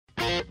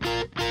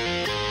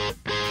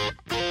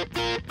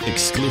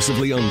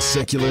Exclusively on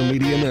Secular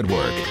Media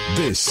Network,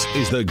 this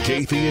is the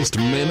Gaytheist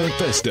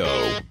Manifesto.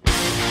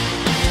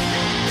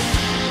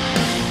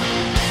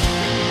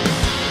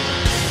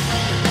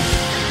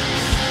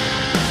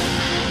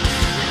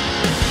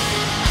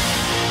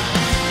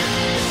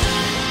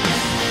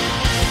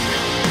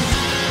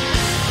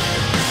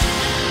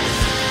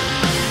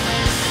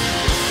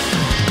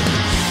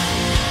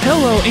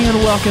 Hello and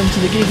welcome to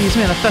the Gaytheist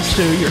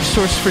Manifesto, your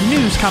source for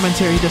news,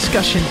 commentary,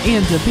 discussion,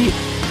 and debate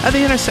at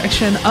the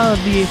intersection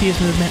of the atheist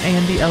movement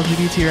and the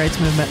LGBT rights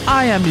movement.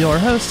 I am your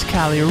host,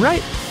 Callie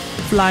Wright,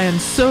 flying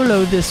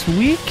solo this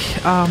week.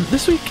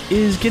 This week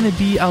is going to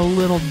be a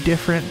little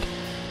different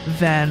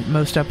than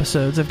most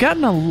episodes. I've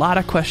gotten a lot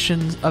of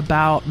questions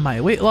about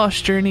my weight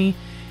loss journey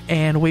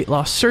and weight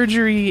loss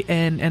surgery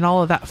and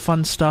all of that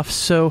fun stuff.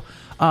 So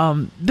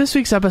this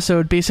week's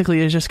episode basically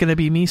is just going to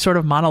be me sort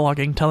of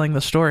monologuing, telling the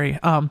story.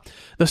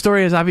 The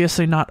story is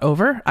obviously not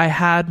over. I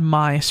had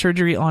my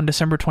surgery on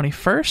December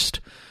 21st.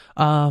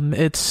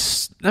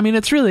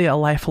 It's really a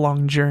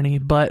lifelong journey,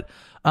 but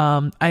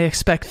I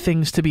expect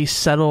things to be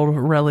settled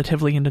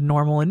relatively into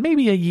normal in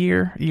maybe a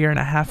year and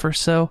a half or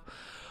so.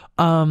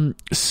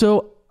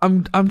 So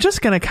I'm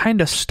just going to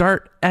kind of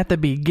start at the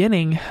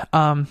beginning.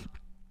 I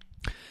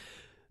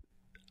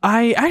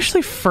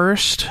actually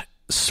first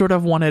sort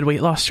of wanted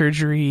weight loss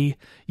surgery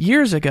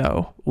years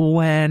ago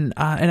when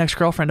an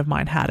ex-girlfriend of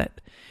mine had it.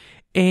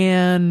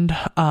 And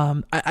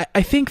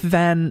I think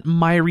then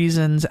my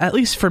reasons, at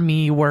least for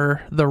me,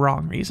 were the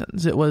wrong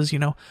reasons. It was,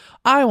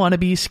 I want to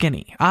be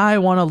skinny. I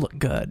want to look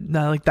good,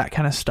 like that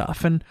kind of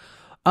stuff. And,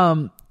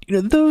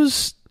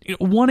 those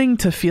wanting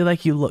to feel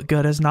like you look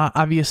good is not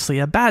obviously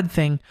a bad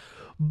thing,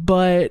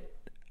 but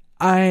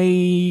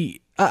I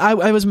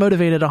was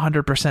motivated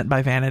 100%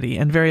 by vanity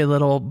and very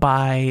little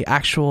by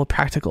actual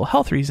practical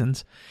health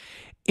reasons.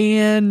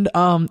 And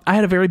I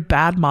had a very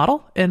bad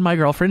model in my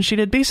girlfriend. She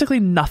did basically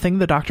nothing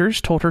the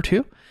doctors told her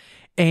to,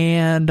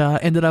 and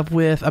ended up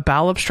with a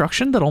bowel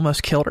obstruction that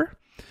almost killed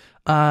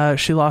her.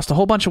 She lost a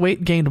whole bunch of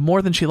weight, gained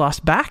more than she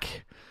lost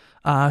back.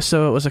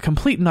 So it was a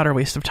complete and utter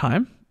waste of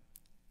time.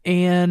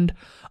 And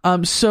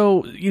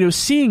so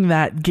seeing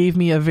that gave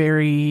me a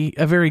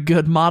very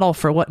good model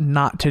for what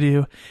not to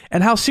do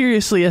and how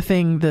seriously a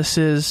thing this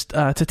is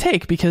to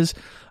take, because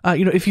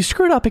if you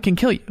screw it up, it can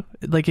kill you.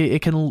 Like you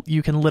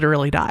can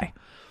literally die.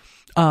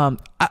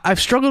 I've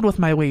struggled with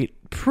my weight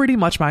pretty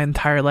much my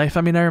entire life.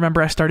 I mean, I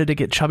remember I started to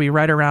get chubby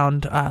right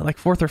around like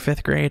 4th or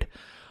 5th grade,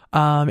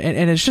 and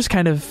it's just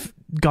kind of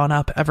gone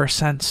up ever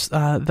since.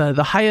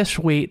 The highest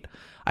weight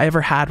I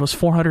ever had was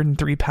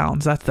 403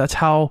 pounds. That's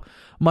how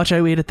much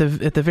I weighed at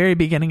the very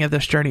beginning of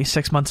this journey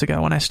 6 months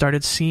ago when I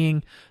started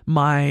seeing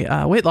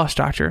my weight loss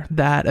doctor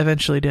that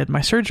eventually did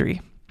my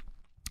surgery.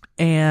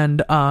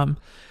 And I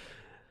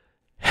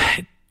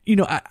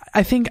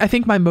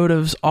think my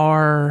motives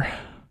are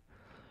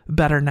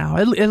better now,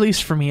 at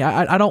least for me.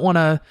 I don't want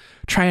to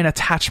try and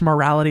attach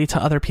morality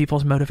to other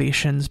people's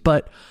motivations,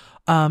 but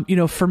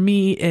for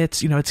me,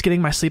 it's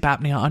getting my sleep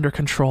apnea under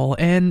control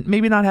and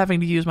maybe not having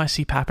to use my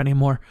CPAP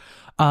anymore.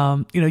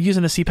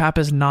 Using a CPAP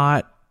is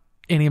not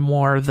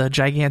anymore the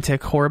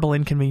gigantic, horrible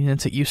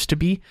inconvenience it used to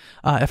be.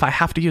 If I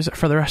have to use it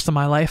for the rest of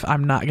my life,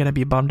 I'm not going to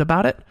be bummed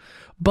about it,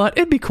 but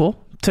it'd be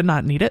cool to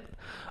not need it.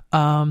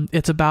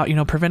 It's about,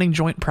 preventing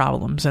joint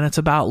problems, and it's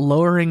about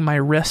lowering my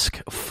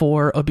risk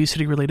for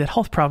obesity-related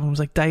health problems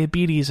like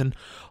diabetes and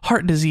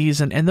heart disease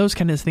and those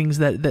kind of things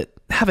that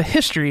have a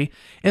history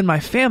in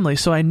my family.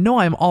 So I know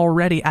I'm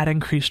already at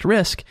increased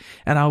risk,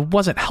 and I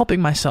wasn't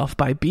helping myself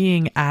by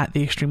being at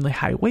the extremely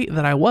high weight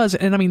that I was.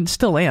 And I mean,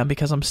 still am,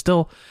 because I'm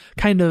still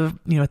kind of,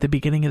 at the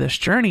beginning of this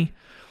journey.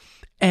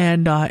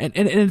 And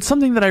it's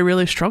something that I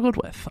really struggled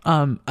with.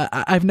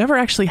 I've never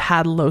actually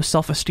had low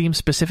self-esteem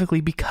specifically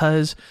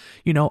because,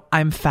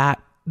 I'm fat,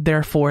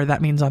 therefore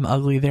that means I'm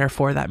ugly,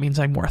 therefore that means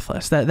I'm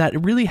worthless.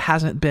 That really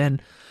hasn't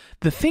been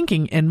the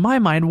thinking in my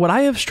mind. What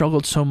I have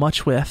struggled so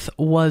much with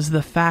was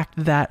the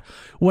fact that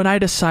when I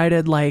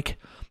decided, like,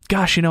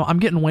 gosh, I'm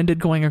getting winded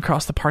going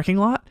across the parking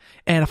lot,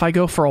 and if I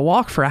go for a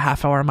walk for a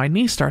half hour, my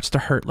knee starts to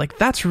hurt. Like,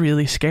 that's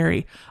really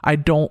scary. I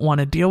don't want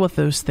to deal with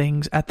those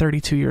things at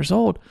 32 years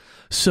old.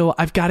 So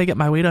I've got to get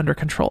my weight under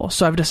control.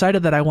 So I've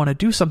decided that I want to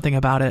do something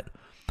about it.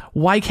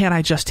 Why can't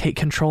I just take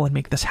control and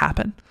make this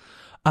happen?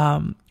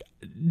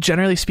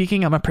 Generally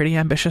speaking, I'm a pretty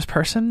ambitious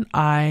person.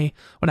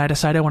 When I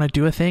decide I want to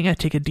do a thing, I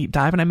take a deep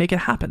dive and I make it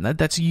happen.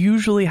 That's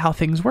usually how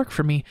things work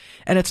for me.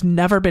 And it's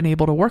never been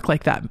able to work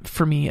like that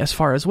for me as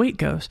far as weight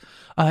goes.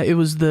 It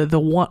was the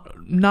one,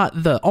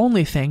 not the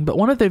only thing, but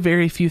one of the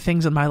very few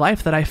things in my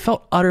life that I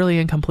felt utterly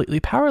and completely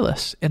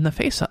powerless in the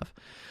face of.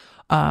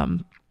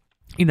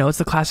 It's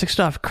the classic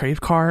stuff: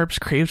 craved carbs,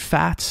 craved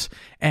fats,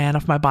 and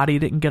if my body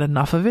didn't get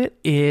enough of it,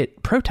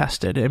 it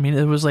protested. I mean,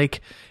 it was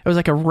like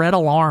a red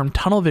alarm,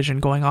 tunnel vision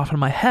going off in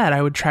my head.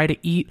 I would try to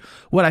eat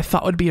what I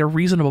thought would be a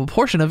reasonable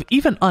portion of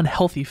even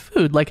unhealthy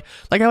food. Like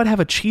I would have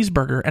a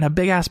cheeseburger and a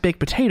big ass baked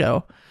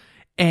potato,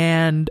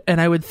 and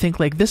I would think,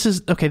 like, this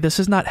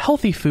is not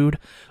healthy food,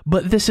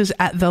 but this is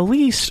at the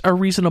least a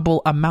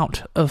reasonable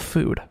amount of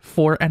food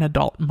for an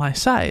adult my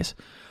size.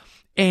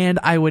 And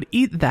I would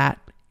eat that,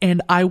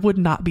 and I would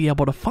not be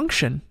able to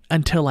function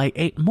until I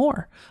ate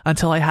more,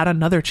 until I had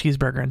another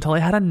cheeseburger, until I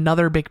had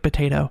another baked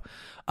potato.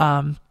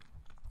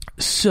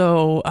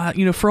 So,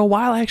 for a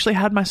while, I actually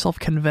had myself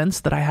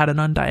convinced that I had an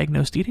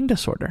undiagnosed eating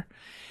disorder.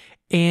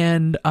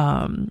 And,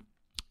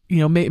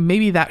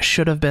 maybe that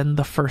should have been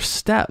the first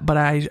step, but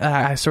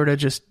I sort of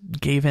just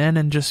gave in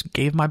and just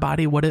gave my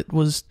body what it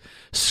was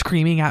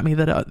screaming at me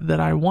that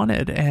I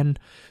wanted. And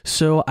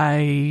so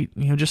I,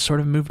 just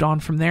sort of moved on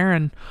from there.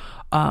 And,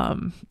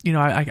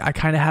 I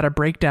kind of had a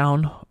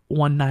breakdown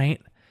one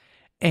night,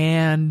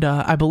 and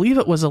I believe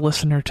it was a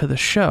listener to the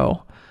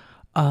show.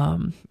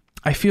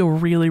 I feel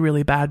really,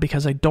 really bad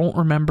because I don't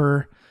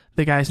remember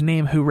the guy's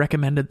name who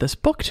recommended this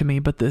book to me,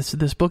 but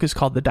this book is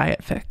called The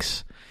Diet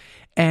Fix.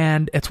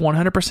 And it's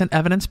 100%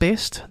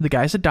 evidence-based. The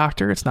guy's a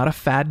doctor. It's not a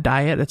fad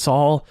diet. It's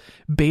all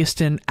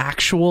based in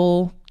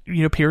actual,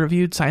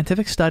 peer-reviewed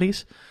scientific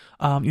studies.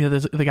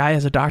 The guy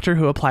is a doctor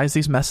who applies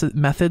these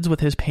methods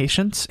with his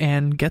patients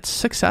and gets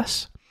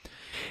success.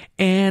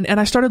 And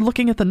I started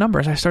looking at the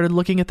numbers. I started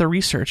looking at the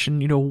research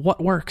and,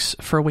 what works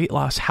for weight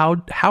loss? How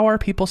are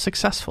people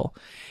successful?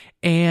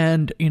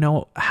 And,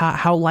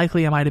 how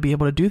likely am I to be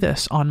able to do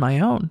this on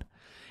my own?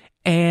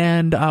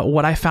 And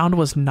what I found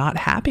was not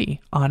happy,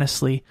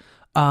 honestly.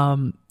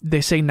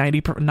 They say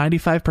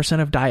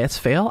 95% of diets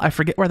fail. I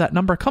forget where that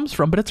number comes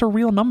from, but it's a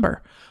real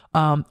number.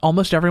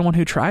 Almost everyone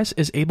who tries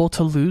is able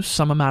to lose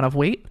some amount of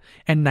weight,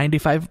 and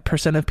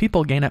 95% of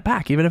people gain it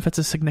back, even if it's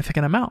a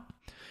significant amount.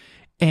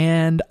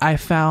 And I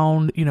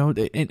found,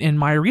 in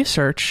my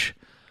research,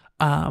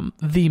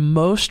 the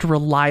most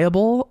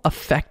reliable,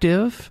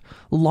 effective,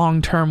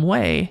 long-term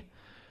way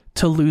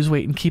to lose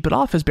weight and keep it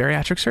off is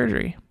bariatric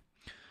surgery.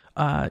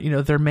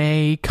 There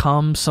may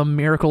come some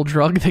miracle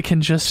drug that can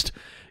just,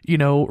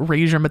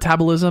 raise your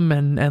metabolism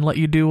and let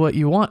you do what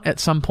you want at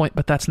some point,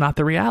 but that's not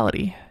the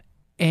reality.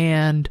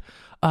 And,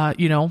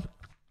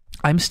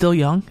 I'm still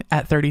young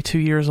at 32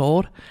 years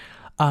old.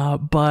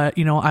 But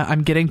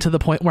I'm getting to the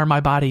point where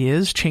my body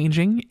is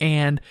changing,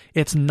 and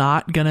it's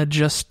not going to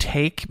just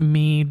take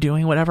me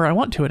doing whatever I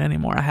want to it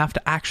anymore. I have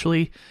to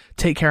actually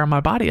take care of my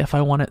body if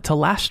I want it to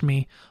last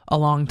me a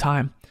long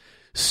time.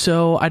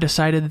 So I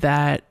decided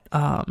that,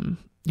 I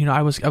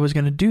was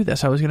going to do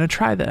this. I was going to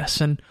try this.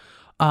 And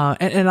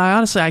I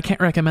honestly, I can't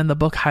recommend the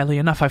book highly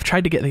enough. I've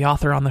tried to get the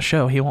author on the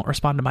show. He won't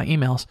respond to my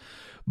emails,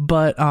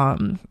 but,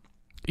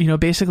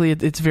 basically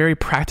it's very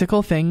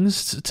practical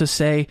things to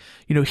say,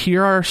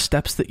 here are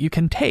steps that you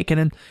can take.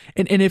 And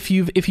if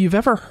you've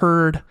ever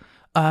heard,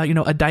 a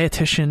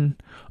dietitian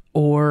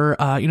or,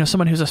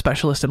 someone who's a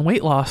specialist in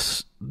weight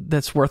loss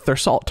that's worth their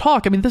salt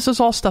talk, this is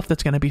all stuff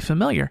that's going to be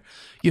familiar.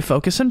 You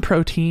focus on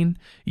protein,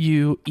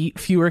 you eat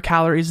fewer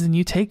calories than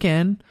you take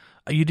in,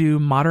 you do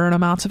moderate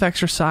amounts of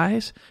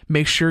exercise,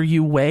 make sure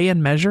you weigh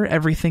and measure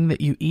everything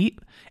that you eat,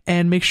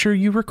 and make sure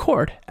you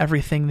record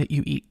everything that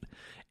you eat.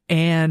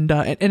 And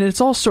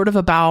it's all sort of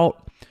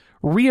about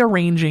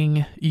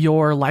rearranging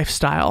your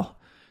lifestyle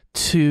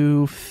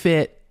to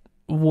fit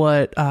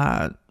what,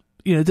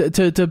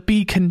 to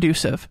be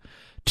conducive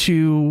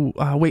to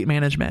weight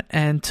management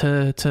and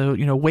to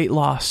weight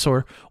loss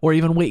or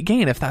even weight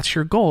gain, if that's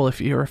your goal, if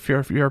you're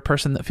a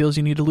person that feels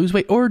you need to lose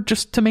weight, or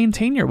just to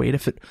maintain your weight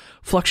if it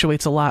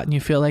fluctuates a lot and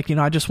you feel like,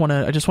 I just want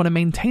to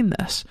maintain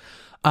this.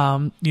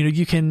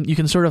 You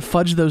can sort of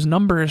fudge those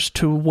numbers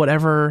to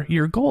whatever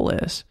your goal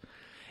is.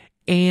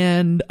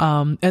 And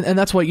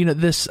that's what,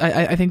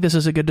 I think this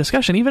is a good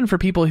discussion, even for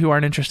people who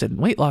aren't interested in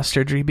weight loss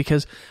surgery,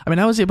 because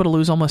I was able to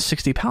lose almost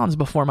 60 pounds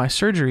before my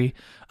surgery,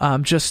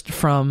 just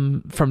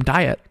from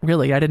diet.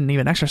 Really, I didn't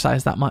even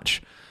exercise that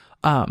much.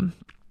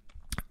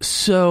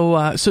 So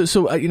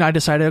I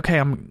decided,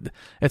 okay,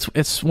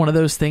 it's one of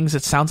those things.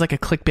 It sounds like a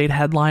clickbait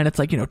headline. It's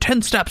like,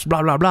 10 steps,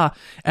 blah, blah, blah.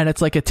 And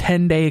it's like a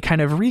 10-day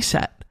kind of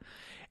reset.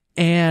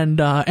 And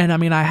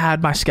I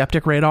had my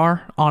skeptic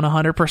radar on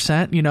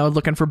 100%,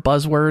 looking for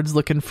buzzwords,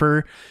 looking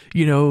for,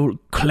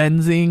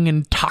 cleansing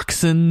and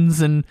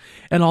toxins and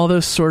all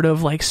those sort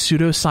of like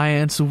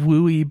pseudoscience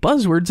wooey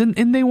buzzwords.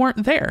 And they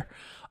weren't there.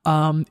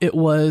 It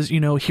was,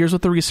 here's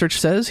what the research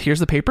says. Here's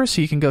the paper.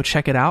 So you can go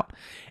check it out.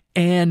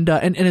 And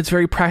it's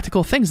very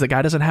practical things. The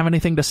guy doesn't have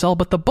anything to sell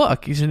but the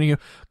book. He's going to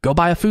go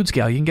buy a food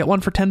scale. You can get one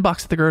for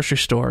 $10 at the grocery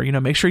store.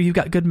 Make sure you've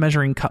got good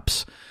measuring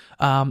cups.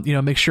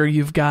 Make sure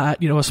you've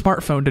got, a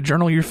smartphone to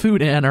journal your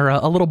food in, or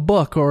a little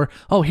book, or,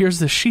 oh, here's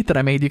this sheet that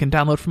I made you can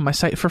download from my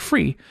site for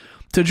free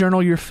to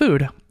journal your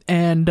food.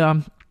 And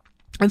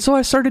so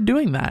I started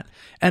doing that.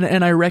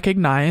 And I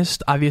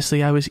recognized,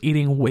 obviously, I was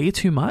eating way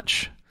too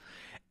much.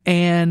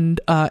 And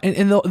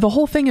the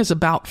whole thing is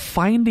about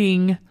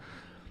finding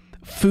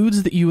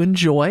foods that you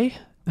enjoy,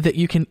 that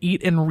you can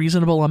eat in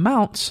reasonable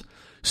amounts,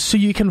 so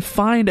you can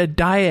find a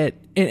diet.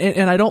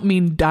 And I don't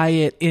mean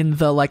diet in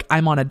the like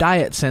I'm on a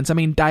diet sense. I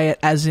mean diet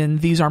as in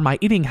these are my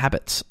eating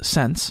habits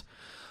sense.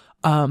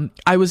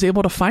 I was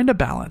able to find a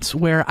balance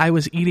where I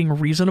was eating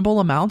reasonable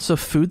amounts of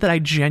food that I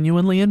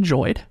genuinely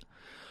enjoyed,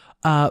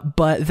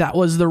 but that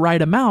was the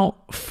right amount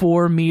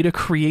for me to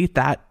create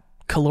that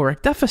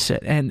caloric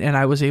deficit, and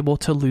I was able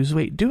to lose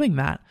weight doing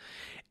that.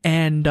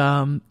 And,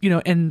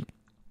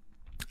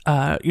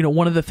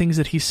 one of the things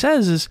that he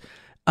says is,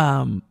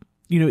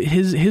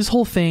 his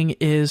whole thing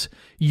is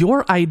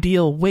your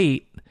ideal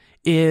weight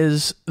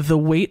is the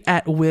weight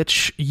at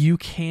which you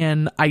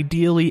can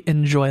ideally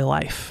enjoy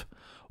life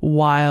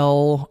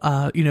while,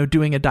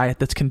 doing a diet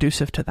that's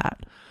conducive to that.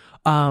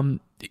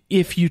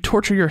 If you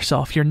torture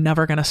yourself, you're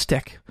never going to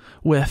stick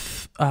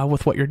with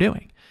what you're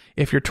doing.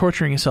 If you're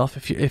torturing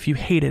yourself, if you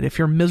hate it, if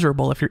you're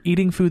miserable, if you're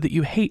eating food that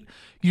you hate,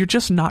 you're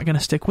just not going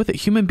to stick with it.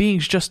 Human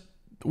beings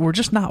we're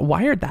just not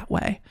wired that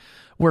way.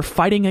 We're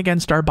fighting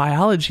against our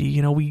biology.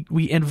 We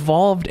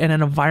evolved in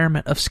an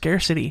environment of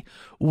scarcity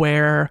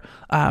where,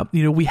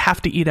 we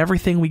have to eat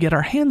everything we get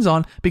our hands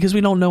on because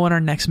we don't know what our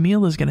next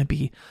meal is going to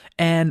be.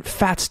 And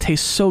fats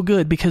taste so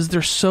good because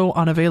they're so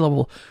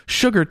unavailable.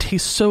 Sugar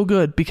tastes so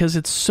good because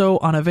it's so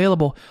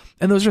unavailable.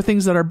 And those are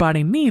things that our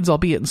body needs,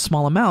 albeit in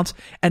small amounts.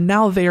 And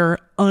now they're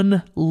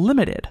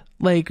unlimited.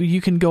 Like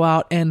you can go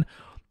out and,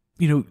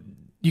 you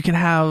can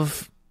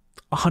have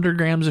 100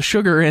 grams of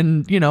sugar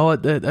and,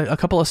 a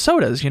couple of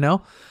sodas,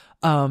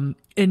 and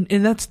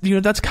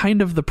that's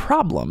kind of the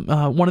problem.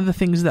 One of the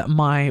things that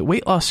my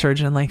weight loss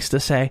surgeon likes to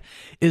say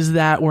is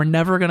that we're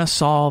never going to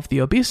solve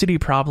the obesity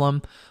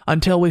problem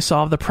until we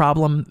solve the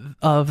problem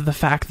of the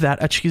fact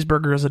that a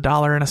cheeseburger is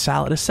 $1 and a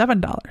salad is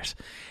 $7.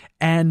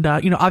 And,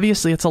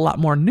 obviously it's a lot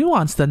more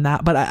nuanced than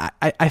that, but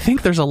I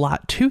think there's a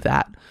lot to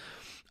that.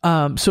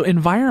 So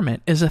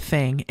environment is a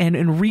thing, and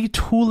in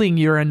retooling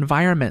your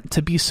environment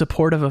to be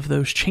supportive of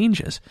those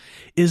changes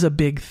is a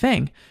big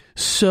thing.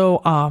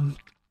 So,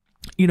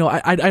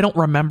 I don't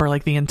remember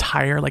like the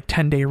entire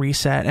 10-day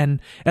reset.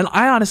 And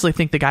I honestly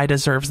think the guy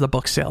deserves the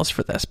book sales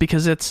for this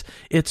because it's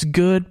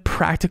good,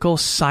 practical,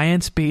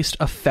 science-based,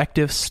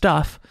 effective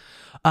stuff,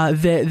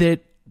 that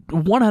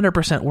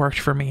 100% worked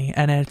for me,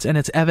 and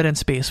it's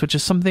evidence-based, which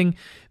is something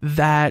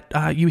that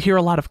you hear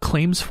a lot of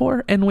claims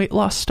for in weight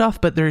loss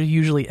stuff, but there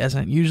usually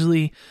isn't.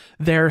 Usually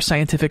their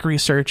scientific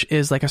research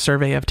is like a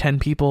survey of 10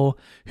 people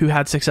who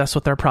had success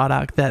with their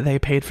product that they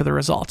paid for the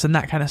results and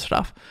that kind of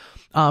stuff.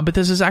 But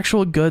this is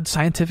actual good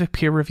scientific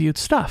peer-reviewed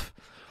stuff.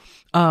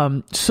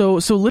 So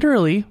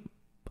literally,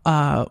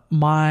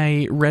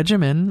 my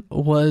regimen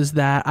was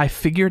that I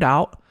figured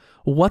out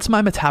what's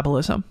my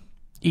metabolism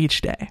each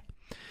day.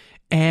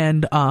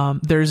 And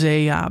there's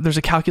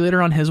a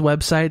calculator on his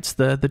websites,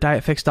 the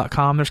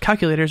dietfix.com. There's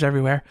calculators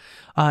everywhere.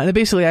 And it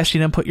basically asks you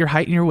to input your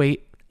height and your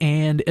weight,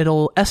 and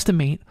it'll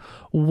estimate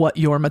what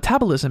your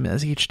metabolism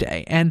is each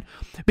day. And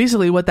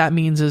basically what that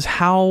means is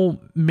how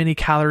many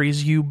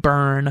calories you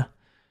burn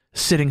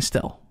sitting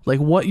still,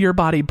 like what your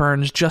body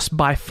burns just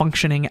by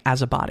functioning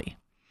as a body.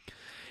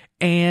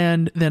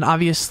 And then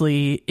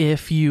obviously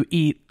if you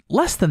eat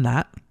less than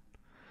that,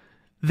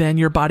 then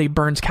your body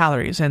burns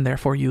calories and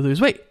therefore you lose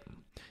weight.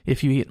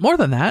 If you eat more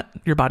than that,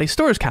 your body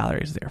stores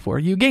calories, therefore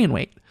you gain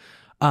weight.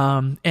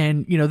 And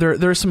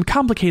there's some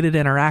complicated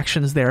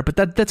interactions there, but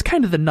that's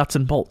kind of the nuts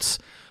and bolts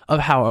of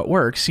how it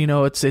works.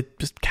 It's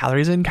just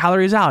calories in,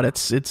 calories out.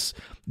 It's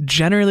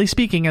generally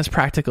speaking as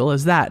practical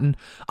as that. And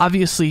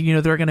obviously,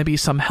 there are going to be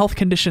some health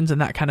conditions and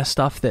that kind of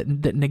stuff that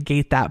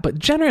negate that. But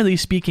generally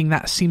speaking,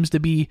 that seems to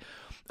be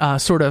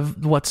sort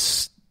of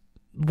what's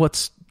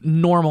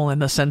normal in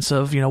the sense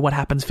of, what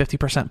happens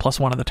 50% plus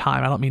one of the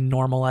time. I don't mean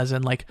normal as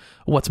in like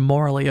what's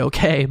morally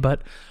okay,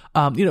 but,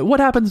 what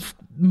happens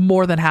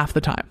more than half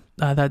the time.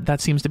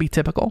 That seems to be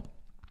typical.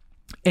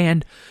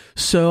 And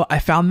so I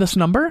found this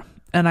number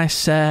and I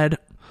said,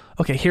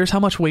 okay, here's how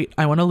much weight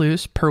I want to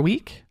lose per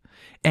week.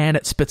 And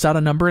it spits out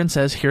a number and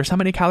says, here's how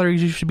many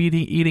calories you should be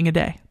eating a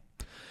day.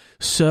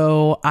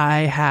 So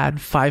I had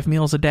 5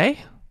 meals a day,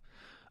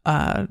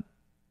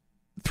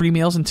 3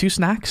 meals and 2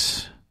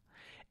 snacks.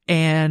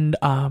 And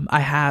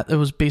it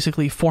was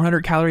basically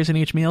 400 calories in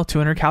each meal,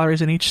 200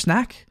 calories in each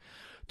snack,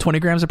 20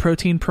 grams of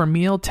protein per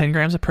meal, 10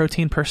 grams of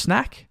protein per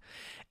snack.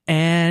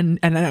 And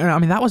I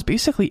mean, that was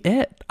basically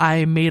it.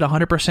 I made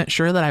 100%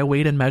 sure that I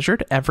weighed and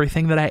measured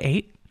everything that I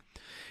ate.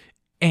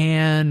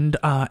 And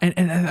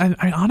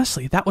I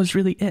honestly, that was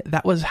really it.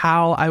 That was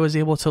how I was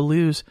able to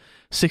lose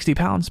 60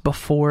 pounds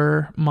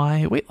before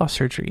my weight loss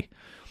surgery.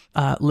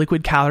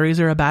 Liquid calories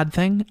are a bad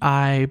thing.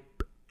 I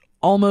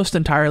almost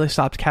entirely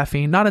stopped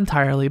caffeine, not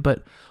entirely,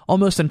 but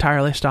almost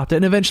entirely stopped it,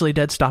 and eventually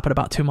did stop it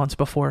about 2 months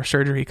before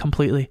surgery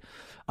completely.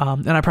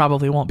 And I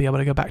probably won't be able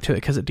to go back to it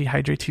because it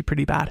dehydrates you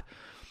pretty bad.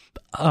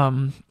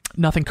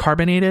 Nothing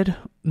carbonated,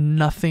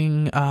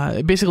 nothing,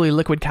 basically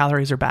liquid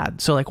calories are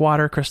bad. So like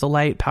water, Crystal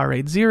Light,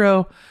 Powerade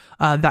Zero,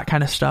 that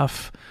kind of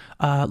stuff.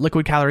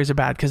 Liquid calories are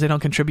bad because they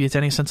don't contribute to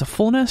any sense of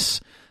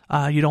fullness.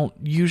 You don't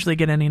usually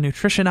get any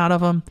nutrition out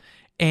of them,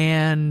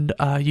 and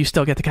you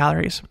still get the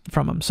calories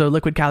from them. So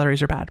liquid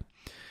calories are bad.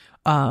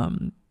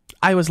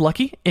 I was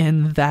lucky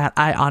in that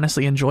I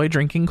honestly enjoy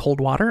drinking cold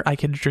water. I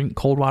could drink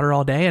cold water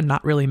all day and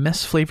not really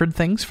miss flavored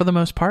things for the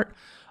most part.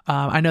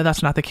 I know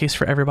that's not the case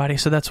for everybody.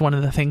 So that's one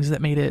of the things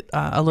that made it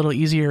a little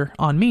easier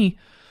on me.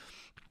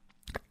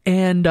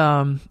 And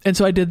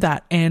so I did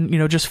that, and,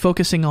 just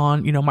focusing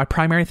on, my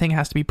primary thing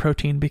has to be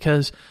protein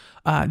because,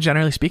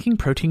 generally speaking,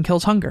 protein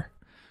kills hunger.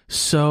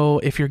 So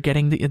if you're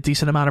getting a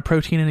decent amount of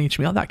protein in each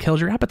meal, that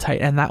kills your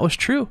appetite. And that was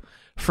true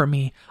for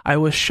me. I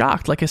was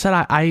shocked. Like I said,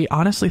 I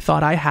honestly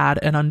thought I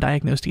had an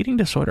undiagnosed eating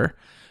disorder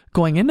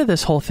going into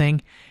this whole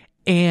thing.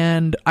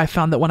 And I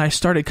found that when I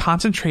started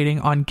concentrating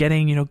on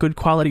getting, good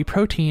quality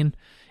protein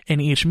in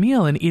each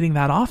meal and eating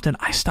that often,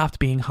 I stopped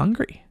being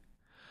hungry.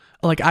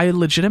 Like I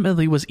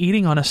legitimately was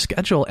eating on a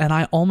schedule and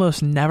I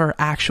almost never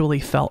actually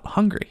felt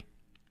hungry.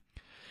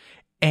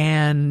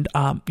 And,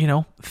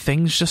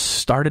 things just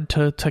started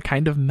to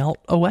kind of melt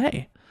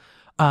away.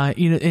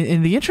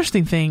 And the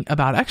interesting thing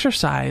about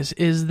exercise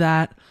is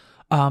that,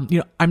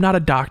 I'm not a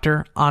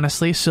doctor,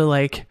 honestly. So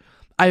like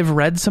I've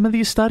read some of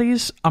these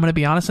studies. I'm going to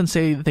be honest and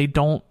say they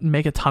don't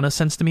make a ton of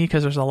sense to me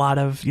because there's a lot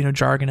of,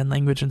 jargon and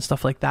language and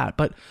stuff like that.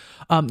 But,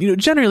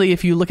 generally,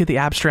 if you look at the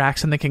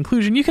abstracts and the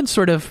conclusion, you can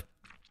sort of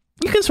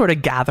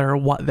gather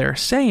what they're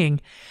saying.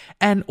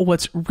 And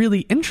what's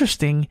really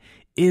interesting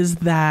is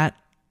that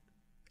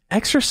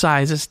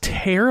exercise is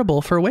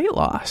terrible for weight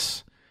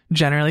loss,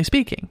 generally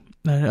speaking,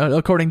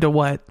 according to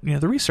what,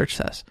 the research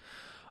says.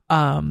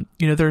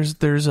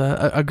 There's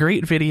a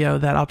great video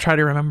that I'll try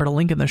to remember to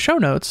link in the show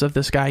notes of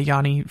this guy,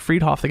 Yanni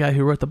Friedhoff, the guy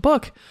who wrote the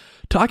book,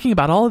 talking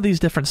about all of these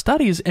different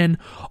studies. And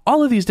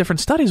all of these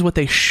different studies, what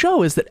they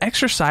show is that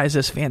exercise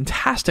is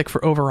fantastic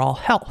for overall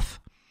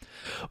health.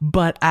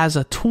 But as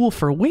a tool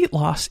for weight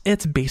loss,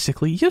 it's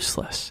basically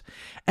useless.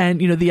 And,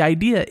 the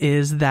idea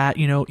is that,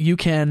 you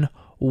can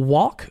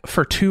walk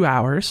for 2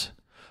 hours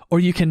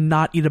or you can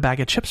not eat a bag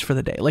of chips for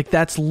the day. Like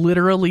that's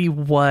literally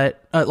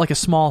what, like a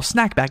small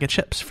snack bag of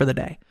chips for the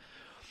day.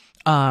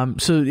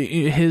 So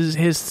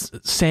his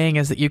saying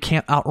is that you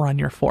can't outrun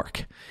your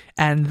fork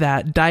and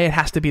that diet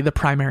has to be the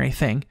primary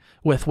thing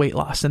with weight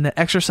loss and that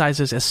exercise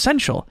is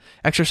essential.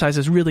 Exercise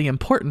is really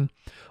important,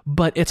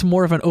 but it's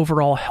more of an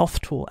overall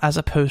health tool as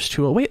opposed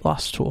to a weight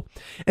loss tool.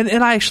 And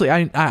I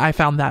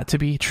found that to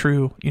be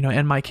true,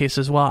 in my case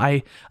as well.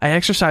 I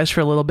exercised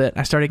for a little bit.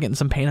 I started getting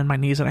some pain in my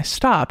knees and I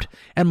stopped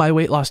and my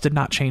weight loss did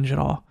not change at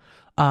all.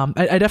 I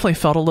definitely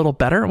felt a little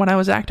better when I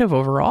was active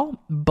overall,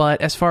 but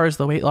as far as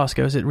the weight loss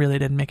goes, it really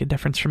didn't make a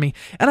difference for me.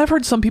 And I've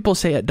heard some people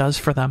say it does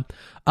for them.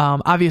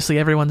 Obviously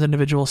everyone's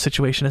individual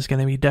situation is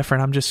going to be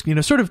different. I'm just,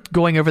 sort of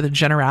going over the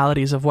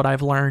generalities of what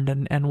I've learned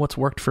and what's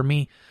worked for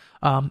me.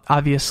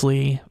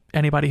 Obviously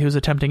anybody who's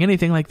attempting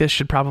anything like this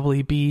should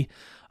probably be,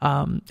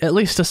 at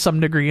least to some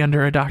degree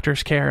under a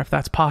doctor's care if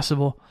that's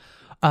possible.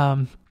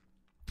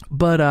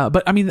 But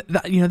I mean,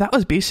 that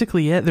was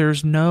basically it.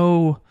 There's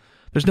no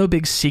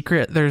big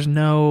secret. There's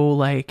no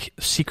like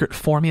secret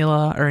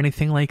formula or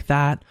anything like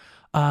that.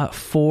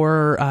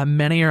 For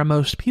many or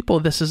most people,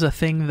 this is a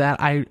thing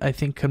that I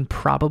think can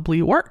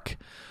probably work.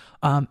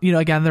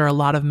 Again, there are a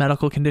lot of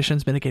medical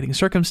conditions, mitigating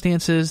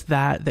circumstances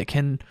that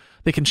can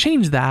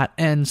change that.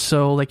 And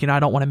so like, I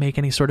don't want to make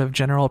any sort of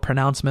general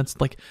pronouncements.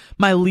 Like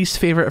my least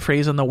favorite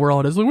phrase in the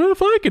world is like, well,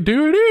 if I could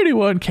do it,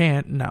 anyone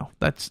can't. No,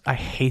 I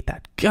hate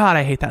that. God,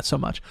 I hate that so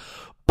much.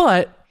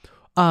 But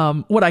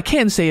what I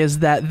can say is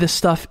that this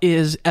stuff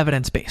is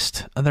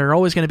evidence-based. There are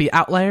always going to be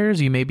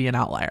outliers. You may be an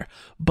outlier,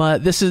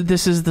 but this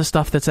is the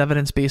stuff that's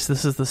evidence-based.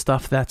 This is the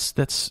stuff that's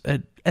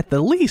at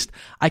the least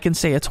I can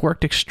say it's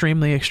worked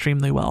extremely,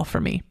 extremely well for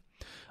me.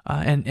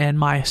 And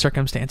my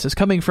circumstances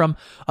coming from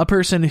a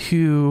person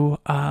who,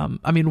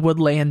 would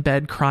lay in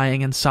bed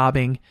crying and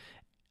sobbing,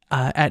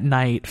 at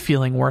night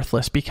feeling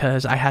worthless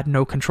because I had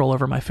no control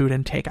over my food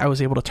intake. I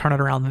was able to turn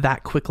it around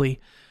that quickly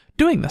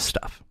doing this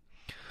stuff.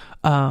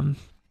 And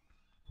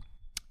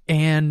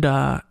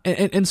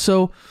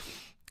so,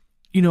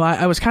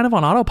 I was kind of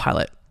on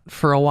autopilot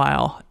for a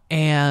while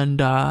and,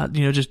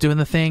 just doing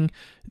the thing,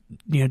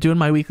 doing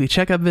my weekly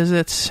checkup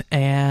visits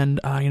and,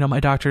 my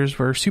doctors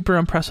were super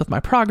impressed with my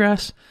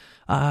progress.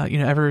 I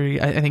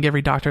think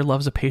every doctor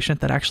loves a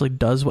patient that actually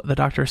does what the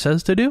doctor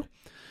says to do.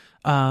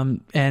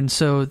 And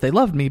so they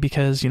loved me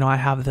because, I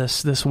have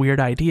this weird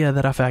idea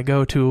that if I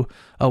go to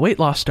a weight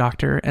loss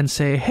doctor and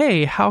say,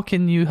 hey, how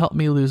can you help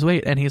me lose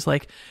weight? And he's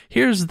like,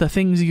 here's the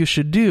things you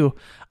should do.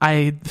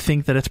 I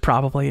think that it's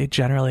probably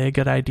generally a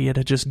good idea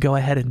to just go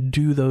ahead and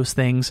do those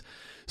things.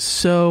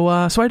 So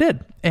I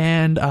did.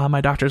 And,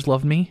 my doctors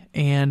loved me.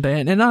 And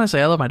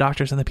honestly, I love my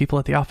doctors and the people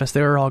at the office.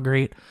 They were all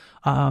great.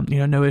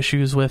 No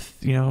issues with,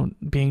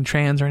 being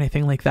trans or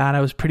anything like that.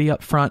 I was pretty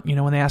upfront,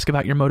 when they ask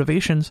about your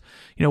motivations,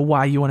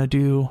 why you want to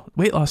do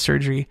weight loss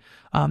surgery,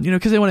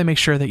 because they want to make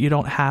sure that you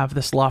don't have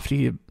this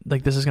lofty,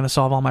 like this is going to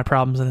solve all my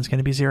problems and it's going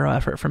to be zero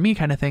effort for me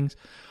kind of things.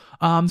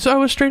 So I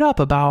was straight up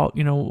about,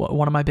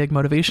 one of my big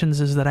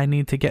motivations is that I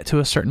need to get to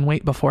a certain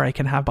weight before I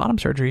can have bottom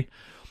surgery.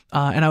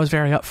 And I was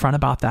very upfront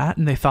about that.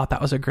 And they thought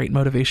that was a great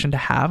motivation to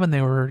have. And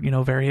they were,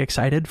 very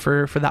excited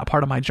for that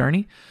part of my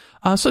journey.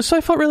 So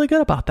I felt really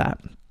good about that.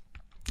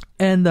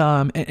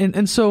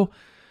 And so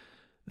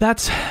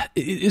that's,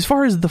 as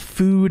far as the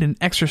food and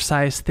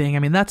exercise thing,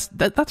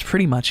 that's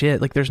pretty much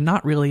it. Like there's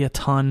not really a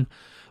ton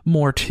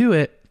more to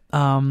it.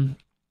 And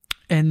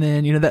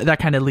then, that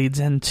kind of leads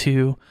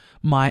into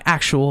my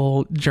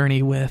actual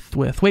journey with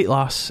weight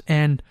loss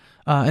and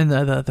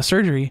the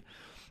surgery.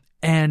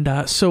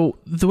 And so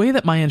the way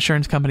that my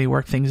insurance company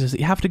worked things is that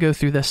you have to go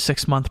through this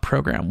 6-month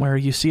program where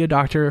you see a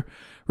doctor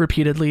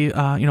repeatedly,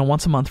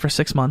 once a month for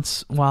 6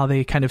 months while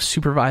they kind of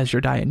supervise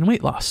your diet and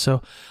weight loss.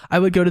 So I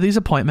would go to these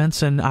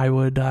appointments and I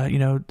would,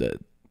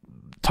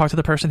 talk to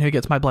the person who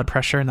gets my blood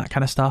pressure and that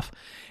kind of stuff.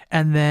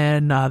 And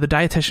then the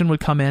dietitian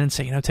would come in and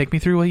say, take me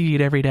through what you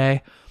eat every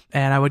day.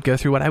 And I would go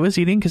through what I was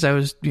eating because I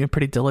was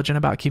pretty diligent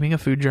about keeping a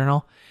food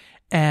journal.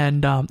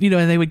 And, and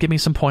they would give me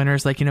some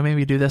pointers like,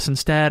 maybe do this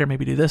instead or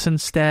maybe do this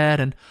instead.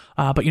 And,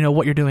 but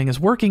what you're doing is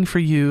working for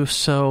you.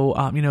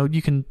 So,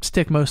 you can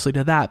stick mostly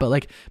to that, but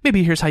like,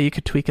 maybe here's how you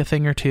could tweak a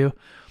thing or two.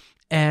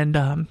 And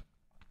then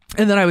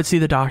I would see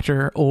the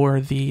doctor or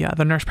the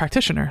nurse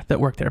practitioner that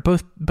worked there,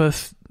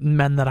 both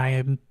men that I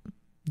am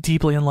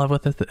deeply in love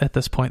with at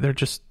this point. They're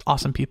just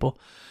awesome people.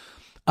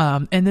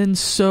 And then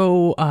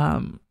so,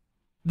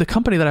 the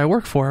company that I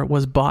work for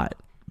was bought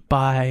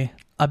by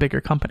a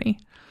bigger company.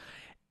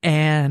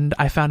 And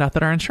I found out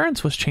that our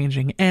insurance was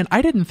changing. And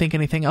I didn't think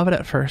anything of it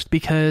at first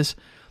because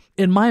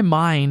in my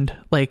mind,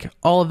 like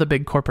all of the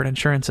big corporate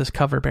insurances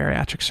cover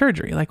bariatric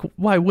surgery. Like,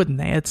 why wouldn't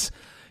they?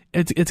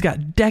 It's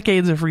got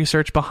decades of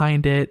research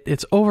behind it.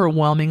 It's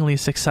overwhelmingly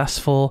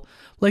successful.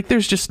 Like,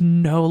 there's just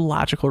no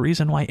logical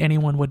reason why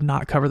anyone would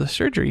not cover the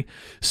surgery.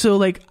 So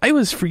like, I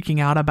was freaking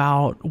out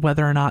about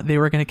whether or not they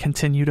were going to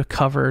continue to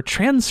cover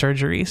trans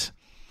surgeries.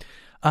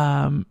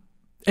 And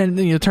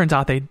it turns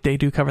out they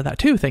do cover that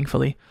too,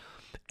 thankfully.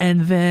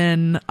 And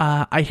then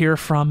I hear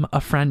from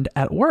a friend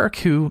at work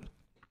who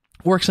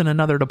works in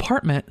another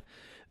department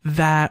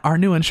that our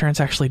new insurance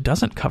actually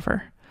doesn't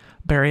cover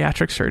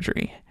bariatric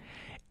surgery.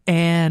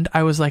 And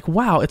I was like,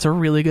 wow, it's a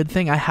really good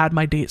thing. I had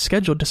my date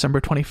scheduled December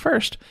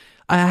 21st.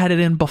 I had it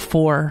in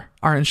before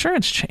our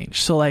insurance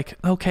changed. So like,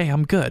 okay,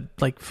 I'm good.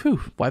 Like,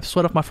 phew, wipe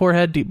sweat off my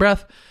forehead, deep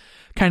breath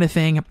kind of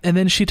thing. And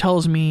then she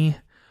tells me,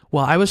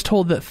 well, I was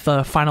told that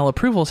the final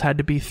approvals had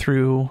to be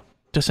through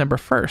December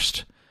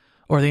 1st.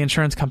 Or the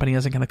insurance company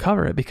isn't going to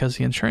cover it because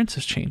the insurance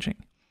is changing.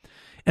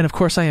 And of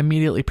course, I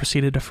immediately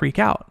proceeded to freak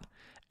out.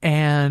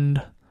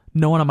 And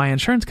no one of my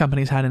insurance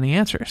companies had any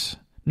answers.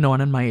 No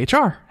one in my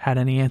HR had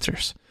any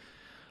answers.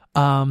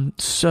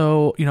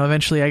 So,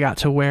 eventually I got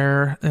to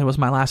where it was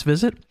my last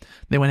visit.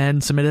 They went ahead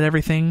and submitted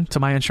everything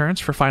to my insurance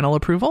for final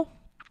approval.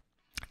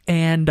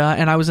 And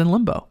I was in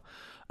limbo.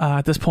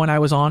 At this point, I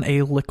was on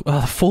a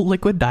full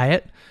liquid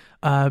diet,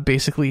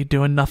 basically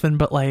doing nothing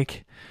but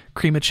like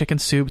cream of chicken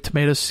soup,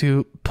 tomato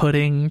soup,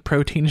 pudding,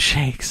 protein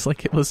shakes.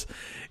 Like it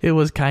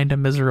was kind of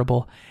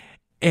miserable.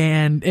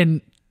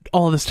 And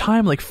all this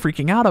time, like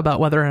freaking out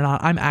about whether or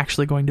not I'm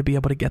actually going to be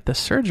able to get this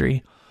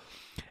surgery.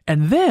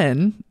 And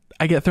then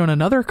I get thrown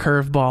another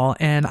curveball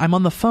and I'm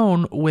on the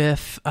phone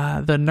with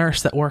the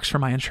nurse that works for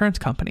my insurance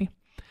company.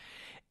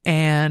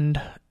 And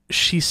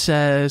she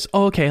says,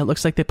 oh, okay, it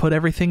looks like they put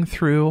everything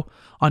through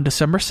on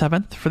December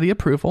 7th for the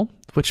approval,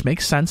 which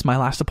makes sense. My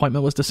last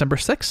appointment was December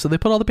 6th, so they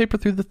put all the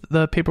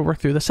paperwork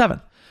through the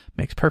 7th.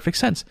 Makes perfect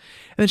sense.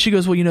 And then she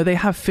goes, well, they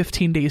have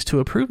 15 days to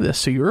approve this,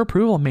 so your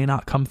approval may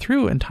not come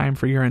through in time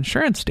for your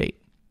insurance date.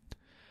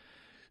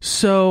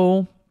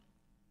 So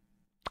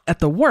at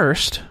the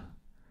worst,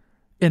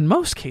 in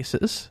most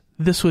cases,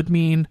 this would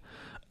mean,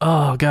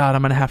 oh God,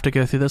 I'm going to have to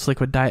go through this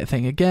liquid diet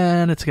thing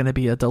again. It's going to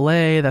be a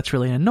delay. That's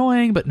really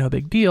annoying, but no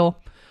big deal.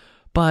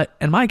 But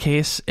in my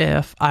case,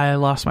 if I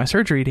lost my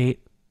surgery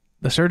date,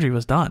 the surgery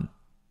was done.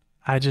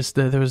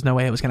 There was no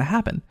way it was going to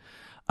happen.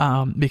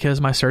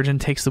 Because my surgeon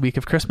takes the week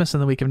of Christmas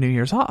and the week of New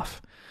Year's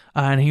off.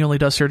 And he only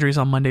does surgeries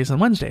on Mondays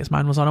and Wednesdays.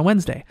 Mine was on a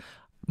Wednesday.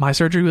 My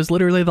surgery was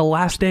literally the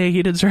last day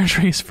he did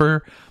surgeries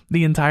for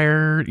the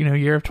entire,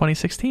 year of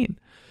 2016.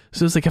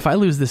 So it's like, if I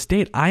lose this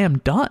date, I am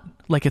done.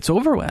 Like, it's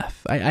over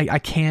with. I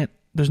can't,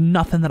 there's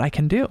nothing that I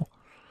can do.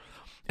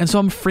 And so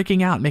I'm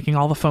freaking out, making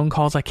all the phone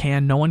calls I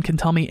can. No one can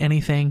tell me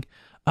anything.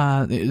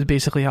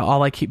 Basically,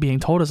 all I keep being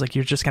told is like,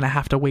 you're just going to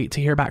have to wait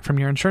to hear back from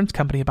your insurance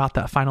company about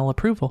that final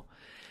approval.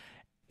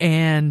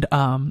 And,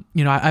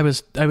 I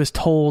was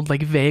told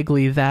like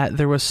vaguely that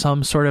there was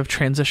some sort of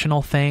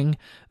transitional thing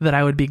that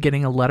I would be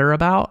getting a letter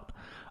about,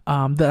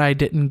 that I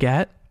didn't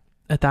get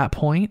at that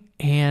point.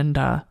 And,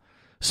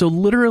 so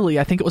literally,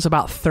 I think it was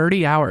about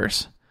 30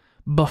 hours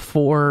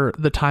before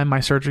the time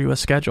my surgery was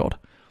scheduled,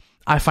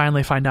 I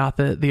finally find out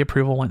that the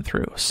approval went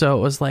through. So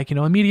it was like,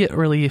 immediate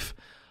relief.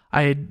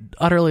 I had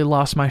utterly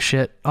lost my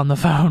shit on the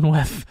phone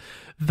with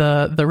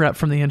the rep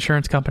from the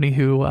insurance company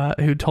who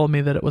told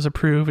me that it was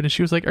approved. And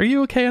she was like, are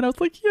you okay? And I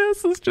was like,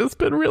 yes, it's just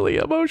been really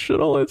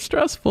emotional and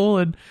stressful.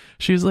 And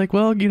she was like,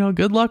 well,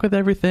 good luck with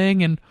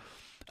everything. And,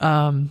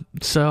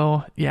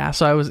 so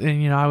I was,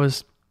 I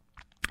was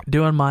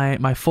doing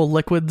my full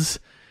liquids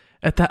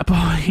at that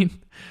point,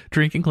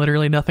 drinking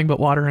literally nothing but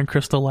water and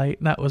Crystal Light.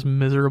 That was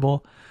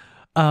miserable.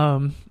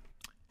 And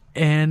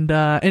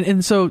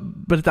so,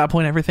 but at that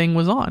point, everything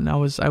was on. I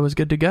was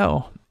good to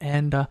go.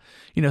 And,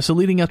 so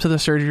leading up to the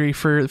surgery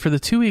for the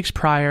 2 weeks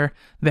prior,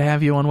 they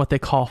have you on what they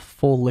call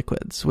full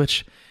liquids,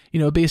 which,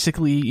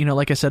 basically,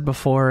 like I said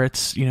before,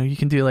 it's, you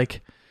can do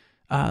like,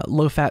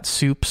 low fat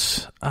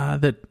soups,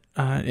 and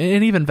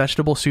even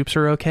vegetable soups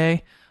are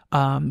okay.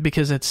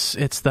 because it's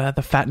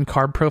the fat and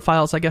carb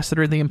profiles, I guess, that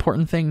are the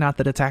important thing, not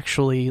that it's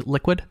actually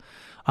liquid.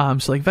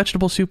 So like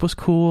vegetable soup was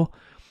cool.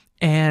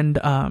 And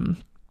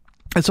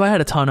so I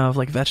had a ton of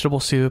like vegetable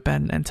soup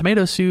and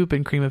tomato soup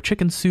and cream of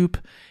chicken soup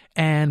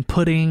and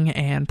pudding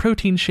and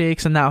protein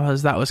shakes. And that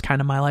was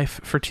kind of my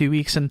life for 2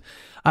 weeks. And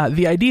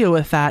the idea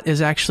with that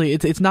is actually,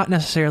 it's not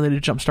necessarily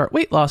to jumpstart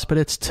weight loss, but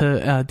it's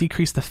to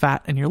decrease the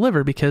fat in your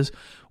liver, because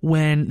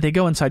when they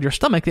go inside your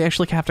stomach, they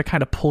actually have to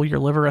kind of pull your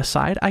liver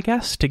aside, I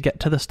guess, to get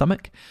to the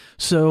stomach.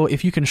 So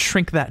if you can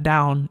shrink that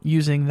down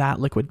using that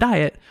liquid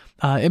diet,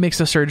 it makes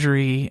the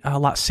surgery a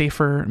lot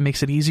safer,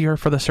 makes it easier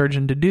for the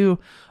surgeon to do,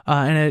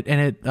 and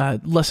it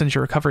lessens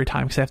your recovery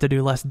time because they have to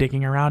do less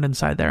digging around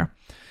inside there.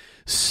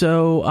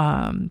 So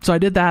I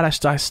did that.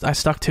 I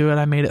stuck to it.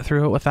 I made it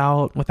through it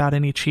without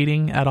any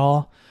cheating at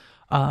all.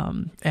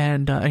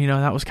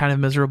 That was kind of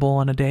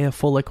miserable, and a day of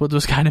full liquids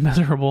was kind of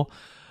miserable.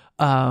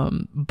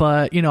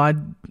 But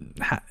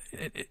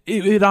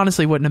it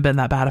honestly wouldn't have been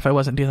that bad if I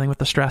wasn't dealing with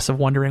the stress of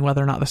wondering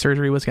whether or not the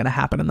surgery was going to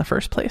happen in the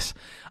first place.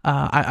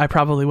 I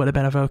probably would have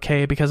been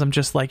okay, because I'm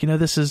just like,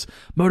 this is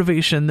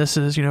motivation. This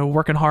is,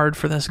 working hard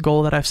for this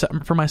goal that I've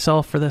set for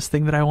myself, for this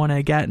thing that I want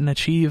to get and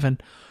achieve.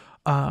 And,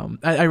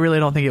 I really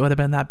don't think it would have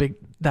been that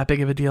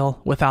big of a deal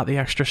without the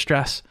extra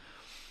stress.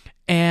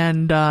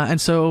 And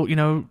so,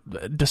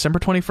 December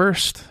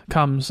 21st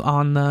comes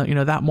on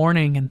that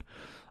morning, and,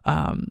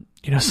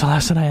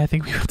 Celeste and I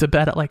think we went to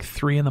bed at like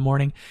 3 a.m,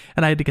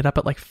 and I had to get up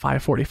at like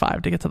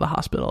 5:45 to get to the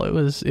hospital. It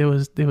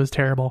was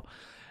terrible.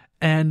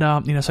 And,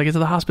 so I get to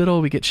the hospital,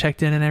 we get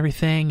checked in and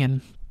everything,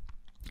 and,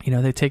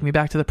 they take me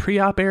back to the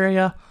pre-op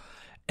area,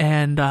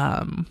 and,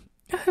 I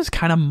was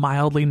kind of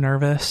mildly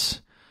nervous.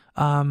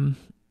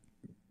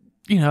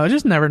 I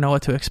just never know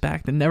what to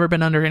expect, and never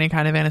been under any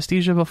kind of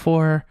anesthesia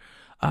before.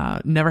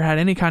 Never had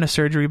any kind of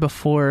surgery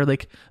before.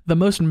 Like, the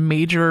most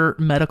major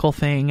medical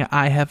thing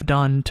I have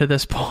done to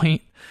this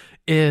point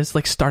is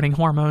like starting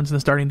hormones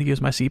and starting to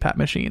use my CPAP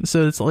machine.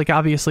 So it's like,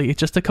 obviously it's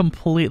just a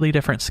completely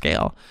different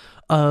scale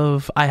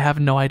of, I have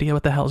no idea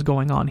what the hell's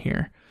going on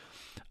here.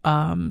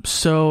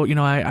 So,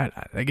 I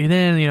get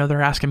in,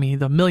 they're asking me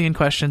the million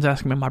questions,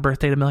 asking me my birth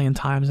date a million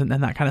times, and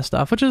that kind of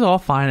stuff, which is all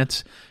fine.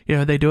 It's,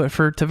 they do it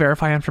to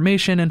verify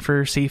information and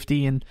for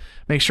safety and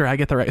make sure I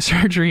get the right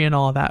surgery and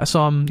all of that.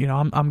 So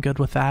I'm good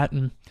with that.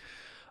 And,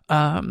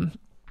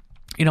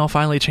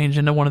 finally changed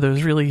into one of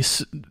those really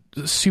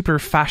super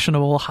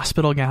fashionable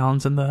hospital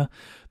gowns and the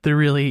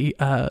really,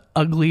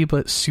 ugly,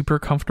 but super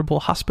comfortable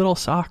hospital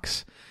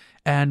socks.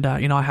 And,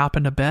 I hop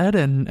into bed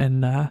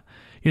and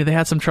they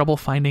had some trouble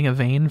finding a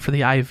vein for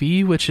the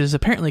IV, which is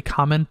apparently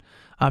common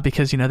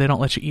because, they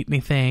don't let you eat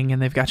anything, and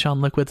they've got you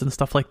on liquids and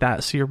stuff like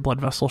that, so your blood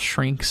vessels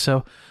shrink.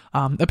 So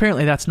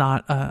apparently that's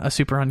not a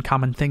super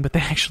uncommon thing, but they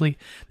actually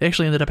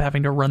ended up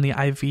having to run the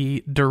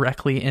IV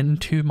directly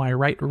into my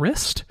right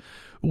wrist,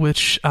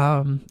 which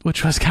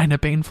was kind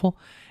of painful,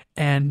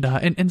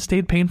 and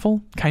stayed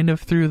painful kind of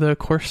through the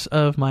course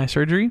of my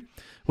surgery,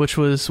 which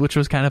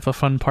was kind of a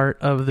fun part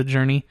of the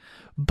journey.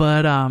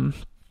 But and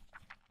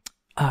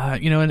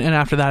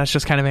after that, it's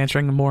just kind of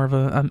answering more of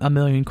a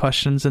million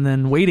questions and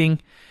then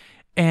waiting.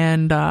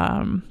 And,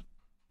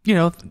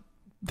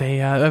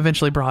 they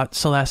eventually brought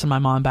Celeste and my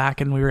mom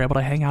back, and we were able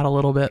to hang out a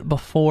little bit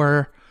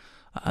before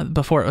it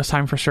was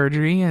time for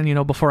surgery.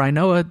 And, before I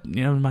know it,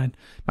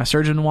 my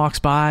surgeon walks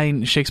by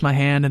and shakes my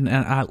hand. And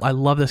I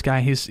love this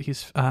guy.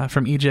 He's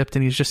from Egypt,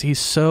 and he's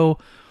so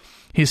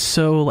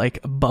like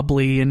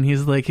bubbly, and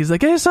he's like,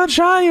 "Hey,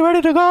 sunshine, you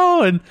ready to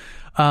go?" And,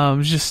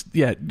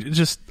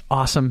 just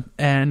awesome.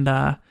 And,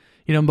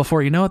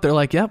 before you know it, they're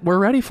like, "Yep, we're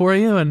ready for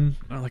you." And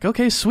I'm like,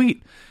 "Okay,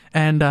 sweet."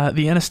 And,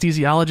 the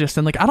anesthesiologist,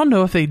 and like, I don't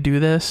know if they do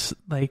this,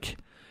 like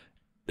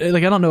I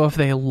don't know if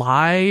they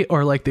lie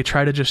or like they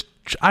try to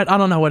I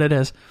don't know what it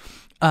is.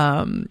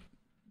 The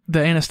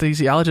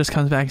anesthesiologist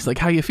comes back. He's like,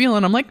 "How you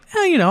feeling?" I'm like,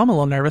 I'm a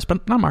little nervous,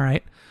 but I'm all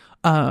right.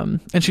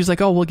 And she's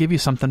like, "Oh, we'll give you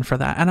something for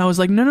that." And I was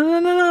like,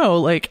 no.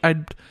 Like,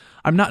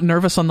 I'm not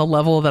nervous on the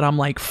level that I'm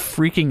like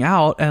freaking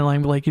out and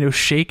I'm like,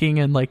 shaking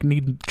and like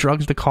need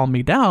drugs to calm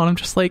me down. I'm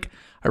just like,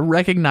 I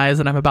recognize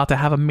that I'm about to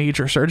have a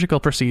major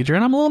surgical procedure,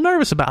 and I'm a little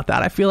nervous about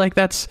that. I feel like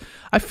that's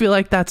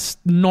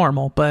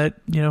normal, but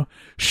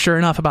sure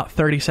enough, about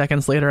 30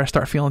 seconds later, I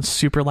start feeling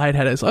super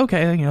lightheaded. It's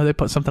okay. They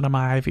put something in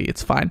my IV.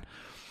 It's fine.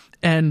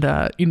 And,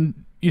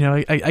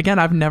 again,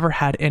 I've never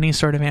had any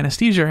sort of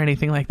anesthesia or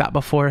anything like that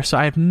before, so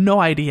I have no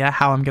idea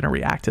how I'm going to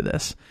react to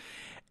this.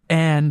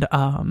 And,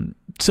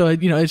 so,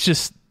 it's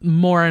just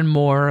more and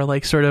more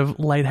like sort of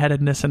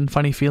lightheadedness and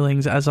funny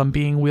feelings as I'm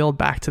being wheeled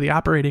back to the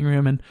operating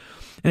room. And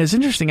it's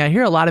interesting. I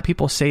hear a lot of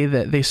people say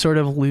that they sort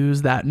of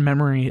lose that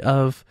memory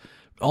of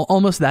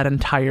almost that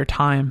entire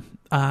time.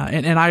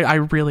 And I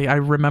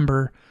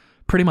remember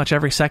pretty much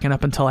every second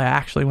up until I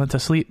actually went to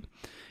sleep.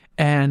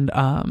 And,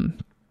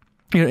 and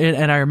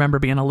I remember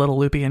being a little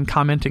loopy and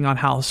commenting on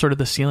how sort of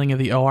the ceiling of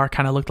the OR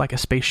kind of looked like a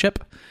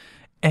spaceship.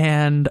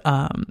 And,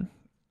 and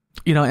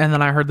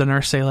then I heard the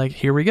nurse say like,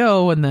 "Here we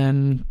go." And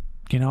then,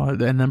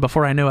 and then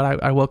before I knew it,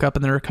 I woke up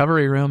in the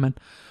recovery room, and,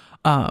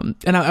 And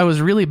I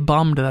was really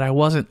bummed that I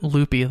wasn't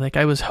loopy. Like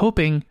I was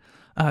hoping,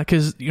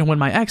 cause when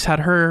my ex had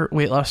her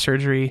weight loss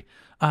surgery,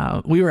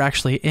 we were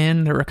actually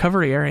in the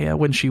recovery area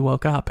when she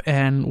woke up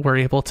and were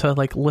able to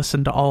like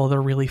listen to all of the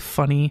really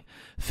funny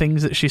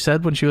things that she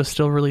said when she was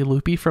still really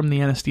loopy from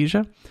the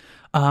anesthesia.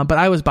 But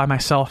I was by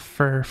myself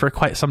for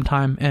quite some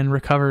time in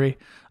recovery.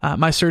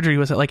 My surgery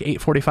was at like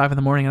 8:45 in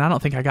the morning, and I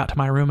don't think I got to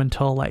my room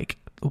until like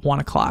 1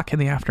 o'clock in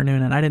the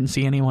afternoon, and I didn't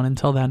see anyone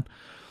until then.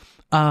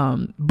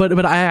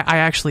 But I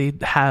actually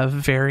have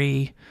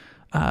very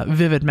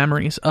vivid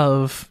memories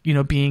of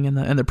being in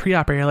the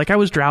pre-op area. Like I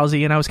was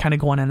drowsy and I was kind of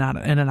going in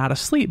and out of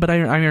sleep, but I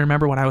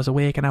remember when I was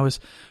awake and I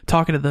was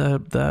talking to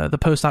the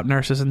post-op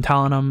nurses and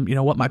telling them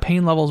what my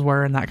pain levels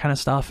were and that kind of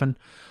stuff. And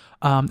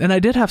I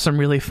did have some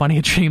really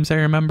funny dreams. I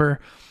remember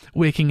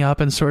waking up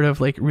and sort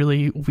of like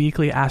really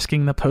weakly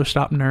asking the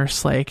post-op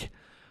nurse, like,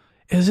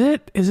 is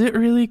it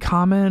really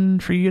common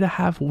for you to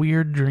have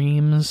weird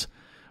dreams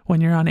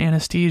when you're on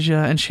anesthesia?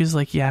 And she's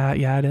like, yeah,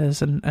 it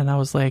is. And I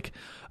was like,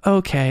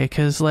 okay.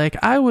 'Cause like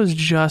I was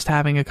just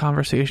having a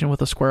conversation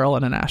with a squirrel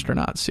in an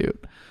astronaut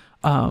suit.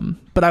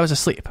 But I was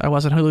asleep. I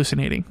wasn't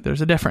hallucinating.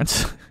 There's a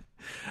difference.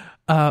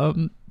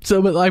 But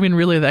I mean,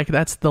 really, like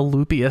that's the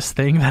loopiest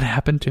thing that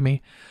happened to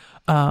me.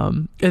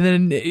 And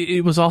then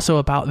it was also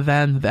about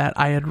then that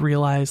I had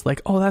realized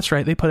like, oh, that's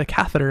right. They put a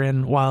catheter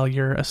in while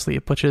you're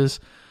asleep, which is,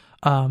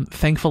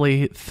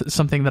 thankfully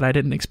something that I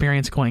didn't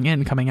experience going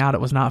in. Coming out,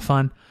 it was not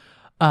fun.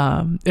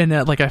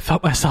 And like I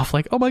felt myself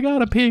like, oh my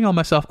God, I'm peeing on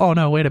myself. Oh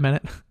no, wait a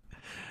minute.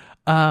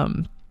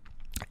 And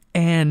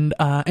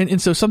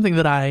so something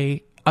that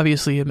I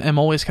obviously am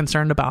always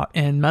concerned about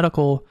in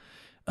medical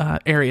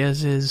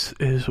areas is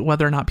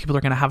whether or not people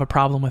are going to have a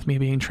problem with me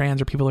being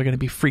trans, or people are going to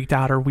be freaked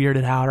out or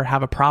weirded out or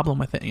have a problem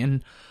with it.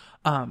 And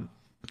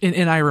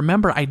I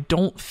remember, I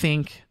don't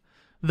think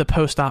the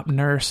post-op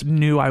nurse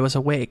knew I was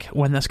awake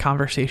when this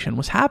conversation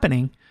was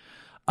happening.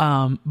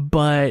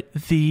 But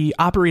the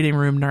operating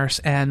room nurse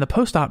and the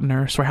post-op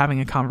nurse were having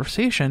a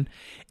conversation.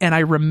 And I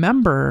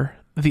remember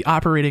the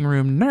operating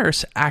room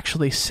nurse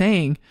actually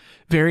saying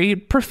very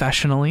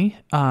professionally,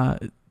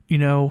 Callie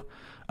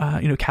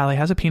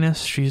has a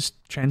penis. She's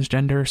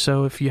transgender.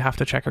 So if you have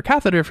to check her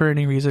catheter for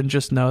any reason,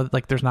 just know that,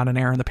 like, there's not an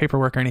error in the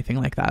paperwork or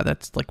anything like that.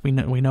 That's like, we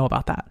know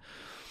about that.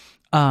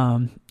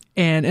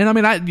 And I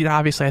mean,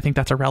 obviously I think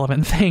that's a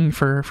relevant thing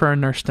for a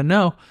nurse to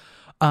know.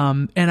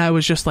 And I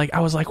was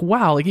like,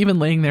 wow, like even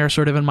laying there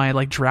sort of in my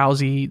like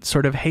drowsy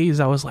sort of haze,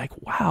 I was like,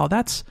 wow,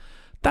 that's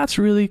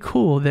really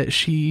cool that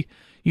she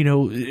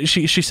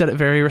said it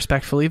very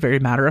respectfully, very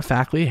matter of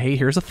factly. Hey,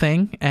 here's a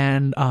thing.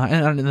 And I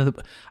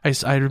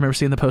remember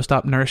seeing the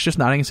post-op nurse just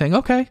nodding and saying,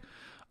 okay.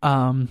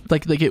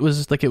 Like it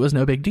was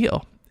no big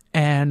deal.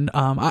 And,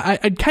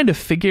 I'd kind of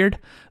figured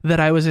that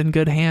I was in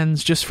good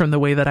hands just from the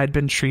way that I'd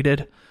been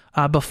treated,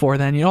 before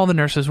then. All the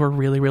nurses were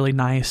really, really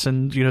nice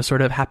and,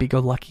 sort of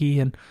happy-go-lucky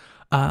and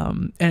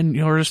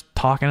we're just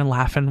talking and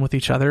laughing with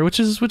each other, which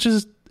is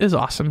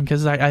awesome,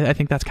 because I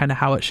think that's kind of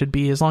how it should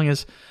be, as long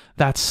as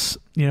that's,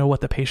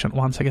 what the patient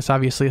wants. I guess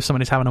obviously if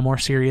somebody's having a more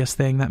serious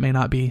thing, that may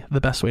not be the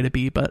best way to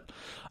be, but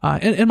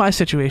in my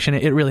situation,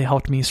 it really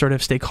helped me sort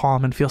of stay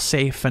calm and feel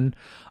safe and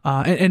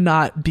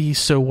not be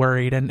so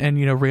worried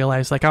and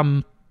realize like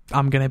I'm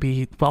going to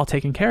be well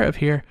taken care of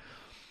here.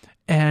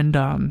 And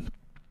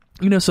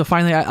so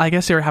finally, I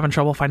guess they were having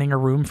trouble finding a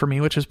room for me,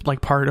 which is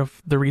like part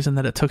of the reason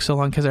that it took so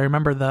long. Because I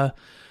remember the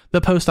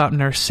post-op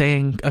nurse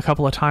saying a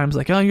couple of times,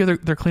 like, "Oh,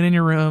 they're cleaning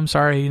your room.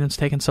 Sorry, it's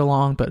taking so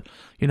long, but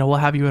we'll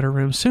have you at a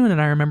room soon." And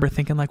I remember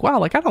thinking, like, "Wow,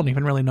 like I don't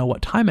even really know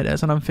what time it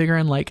is." And I'm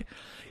figuring, like,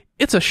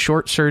 it's a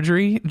short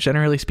surgery.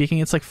 Generally speaking,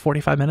 it's like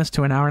 45 minutes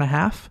to an hour and a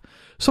half.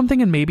 So I'm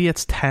thinking maybe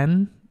it's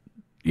 10,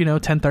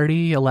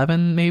 10:30,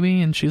 11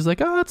 maybe. And she's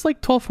like, "Oh, it's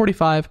like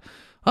 12:45.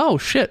 Oh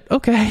shit,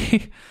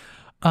 okay."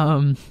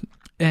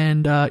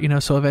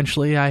 So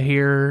eventually I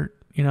hear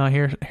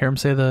him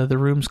say the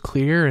room's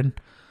clear, and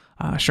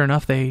sure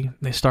enough, they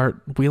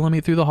start wheeling me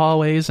through the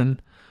hallways,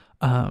 and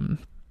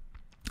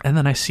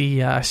then I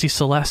see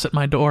Celeste at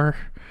my door,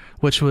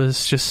 which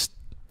was just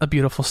a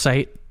beautiful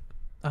sight,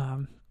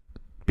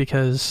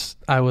 because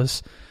I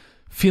was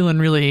feeling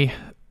really,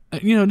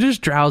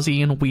 just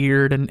drowsy and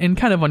weird and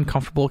kind of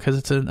uncomfortable because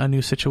it's a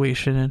new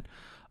situation,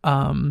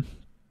 and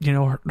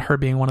her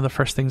being one of the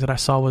first things that I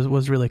saw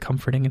was really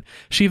comforting. And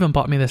she even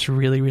bought me this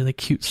really, really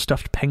cute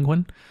stuffed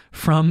penguin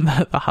from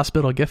the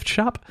hospital gift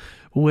shop,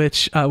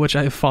 which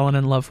I've fallen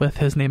in love with.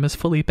 His name is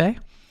Felipe.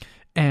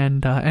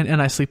 And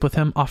I sleep with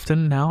him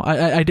often now.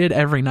 I did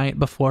every night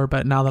before,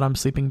 but now that I'm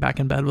sleeping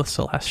back in bed with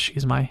Celeste,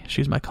 she's my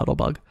cuddle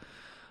bug.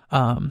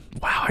 Wow.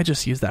 I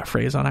just used that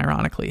phrase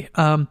unironically.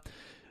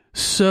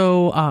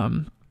 So,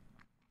 and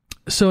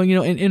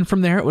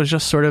from there, it was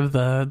just sort of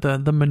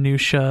the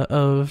minutia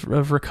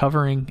of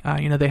recovering.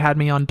 They had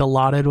me on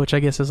Dilaudid, which I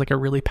guess is like a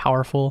really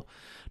powerful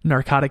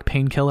narcotic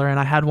painkiller. And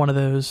I had one of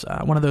those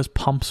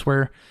pumps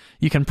where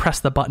you can press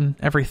the button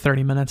every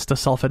 30 minutes to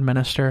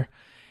self-administer.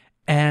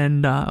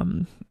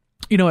 And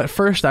at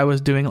first I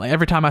was doing, like,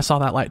 every time I saw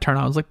that light turn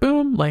on, I was like,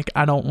 boom, like,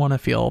 I don't want to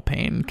feel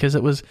pain, because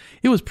it was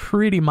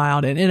pretty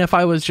mild. And if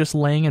I was just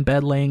laying in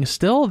bed, laying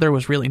still, there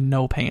was really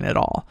no pain at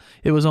all.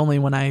 It was only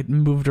when I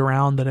moved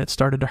around that it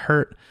started to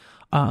hurt.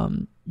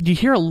 You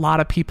hear a lot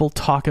of people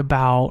talk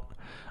about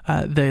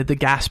the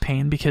gas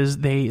pain, because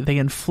they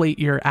inflate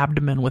your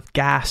abdomen with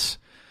gas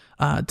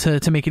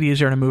to make it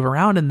easier to move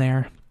around in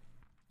there.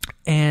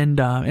 And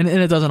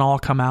it doesn't all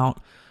come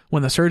out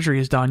when the surgery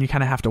is done. You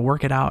kind of have to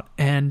work it out.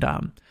 And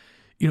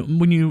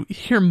when you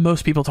hear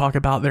most people talk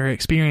about their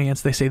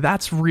experience, they say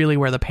that's really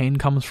where the pain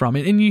comes from.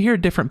 And you hear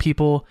different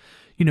people,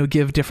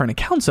 give different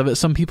accounts of it.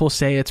 Some people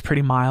say it's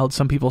pretty mild.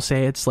 Some people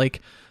say it's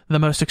like the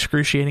most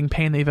excruciating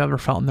pain they've ever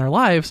felt in their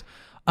lives.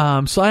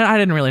 So I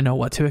didn't really know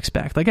what to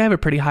expect. Like, I have a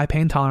pretty high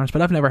pain tolerance,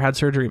 but I've never had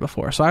surgery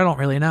before, so I don't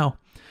really know.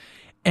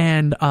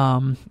 And,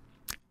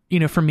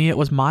 for me, it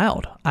was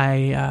mild.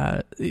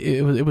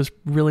 It was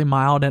really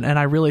mild. And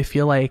I really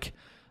feel like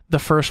the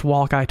first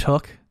walk I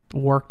took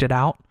worked it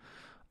out.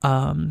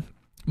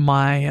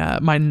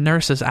 My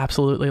nurses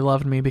absolutely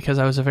loved me because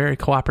I was a very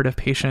cooperative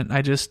patient.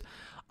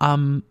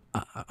 I'm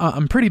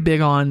pretty big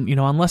on,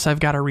 unless I've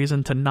got a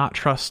reason to not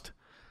trust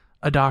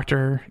a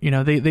doctor,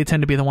 they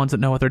tend to be the ones that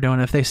know what they're doing.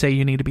 If they say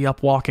you need to be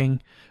up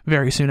walking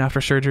very soon after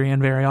surgery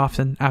and very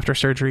often after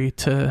surgery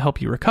to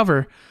help you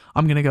recover,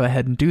 I'm going to go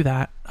ahead and do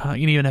that,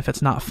 even if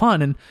it's not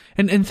fun.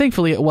 And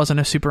thankfully it wasn't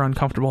a super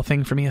uncomfortable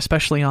thing for me,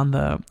 especially on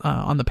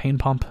the pain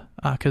pump,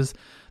 because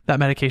that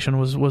medication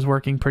was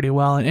working pretty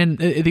well. And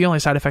the only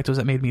side effect was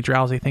it made me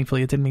drowsy.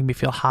 Thankfully, it didn't make me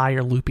feel high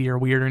or loopy or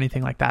weird or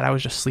anything like that. I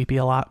was just sleepy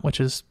a lot, which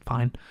is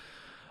fine.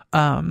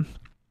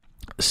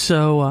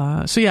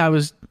 So yeah, I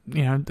was,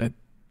 I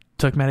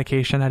took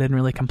medication. I didn't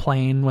really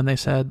complain when they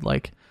said,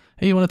 like,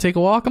 hey, you want to take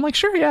a walk? I'm like,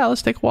 sure, yeah,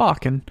 let's take a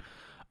walk. And,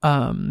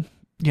 and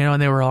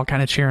they were all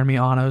kind of cheering me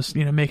on. I was,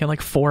 making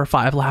like 4 or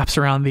 5 laps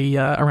around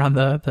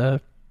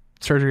the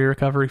surgery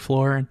recovery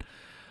floor. And,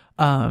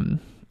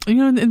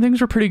 and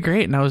things were pretty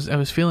great. And I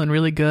was feeling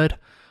really good.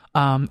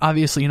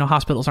 Obviously,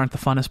 hospitals aren't the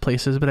funnest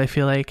places, but I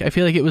feel like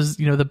it was,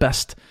 the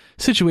best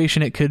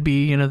situation it could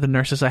be. The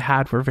nurses I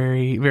had were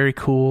very, very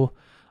cool.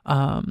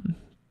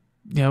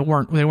 They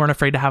weren't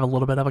afraid to have a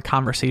little bit of a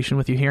conversation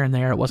with you here and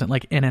there. It wasn't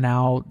like in and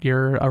out,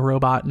 you're a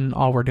robot and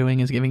all we're doing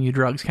is giving you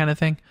drugs kind of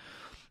thing.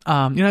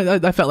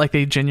 I felt like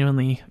they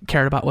genuinely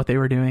cared about what they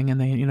were doing, and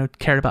they,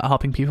 cared about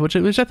helping people,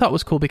 which I thought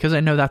was cool, because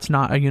I know that's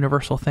not a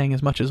universal thing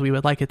as much as we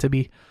would like it to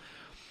be.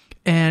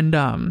 And,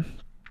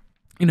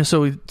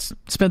 so we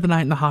spent the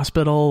night in the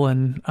hospital,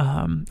 and,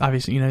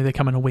 obviously, they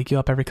come in and wake you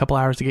up every couple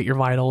hours to get your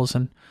vitals.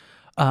 And,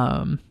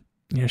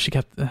 she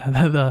kept,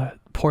 the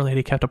poor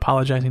lady kept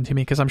apologizing to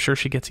me, because I'm sure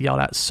she gets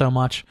yelled at so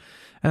much.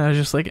 And I was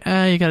just like,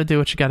 you got to do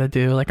what you got to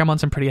do. Like, I'm on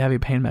some pretty heavy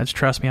pain meds.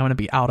 Trust me, I'm going to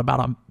be out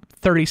about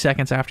 30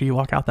 seconds after you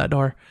walk out that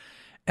door.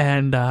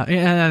 And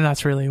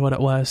that's really what it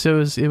was. So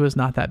it was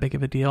not that big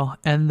of a deal.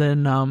 And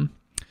then,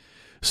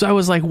 so I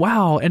was like,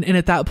 wow. And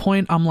at that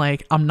point, I'm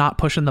like, I'm not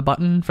pushing the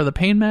button for the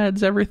pain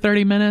meds every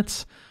 30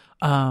 minutes.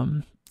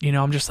 I'm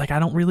just like, I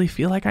don't really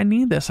feel like I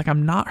need this. Like,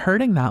 I'm not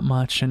hurting that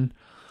much. And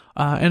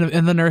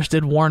the nurse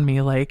did warn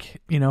me,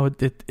 like,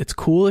 it's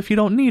cool if you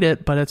don't need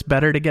it, but it's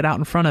better to get out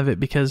in front of it,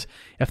 because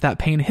if that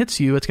pain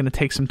hits you, it's going to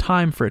take some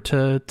time for it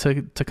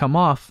to come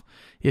off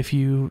if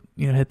you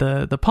hit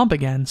the pump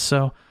again.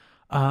 So,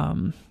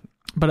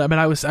 but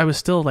I was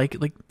still like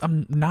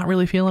I'm not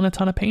really feeling a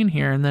ton of pain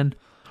here. And then,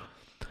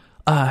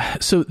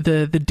 so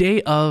the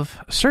day of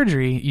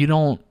surgery, you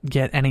don't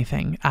get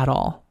anything at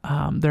all.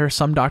 There are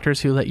some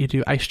doctors who let you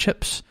do ice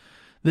chips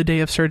the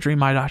day of surgery.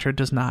 My doctor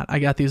does not. I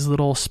got these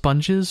little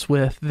sponges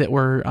that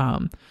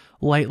were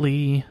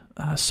lightly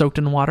soaked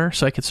in water,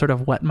 so I could sort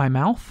of wet my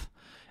mouth,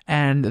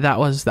 and that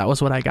was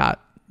what I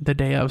got the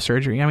day of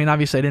surgery. I mean,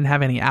 obviously I didn't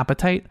have any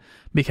appetite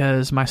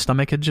because my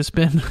stomach had just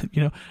been,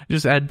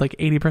 just had like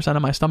 80%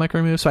 of my stomach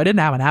removed, so I didn't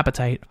have an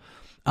appetite.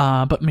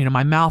 But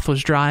my mouth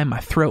was dry, my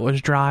throat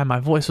was dry, my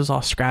voice was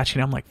all scratchy,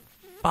 and I'm like,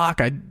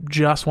 fuck, I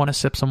just want to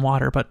sip some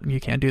water, but you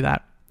can't do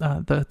that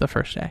the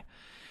first day.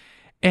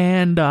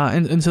 And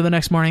so the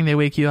next morning they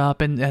wake you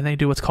up and they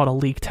do what's called a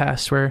leak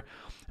test, where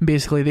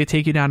basically they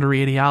take you down to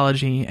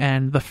radiology,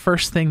 and the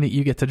first thing that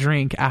you get to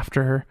drink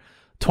after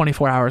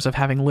 24 hours of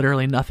having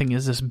literally nothing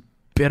is this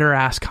bitter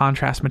ass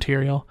contrast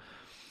material.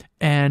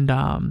 And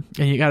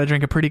you got to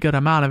drink a pretty good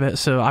amount of it.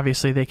 So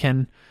obviously they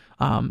can,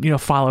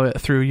 follow it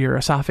through your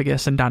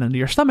esophagus and down into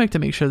your stomach to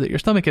make sure that your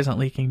stomach isn't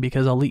leaking,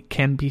 because a leak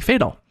can be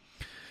fatal.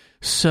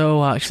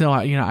 So,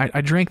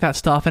 I drank that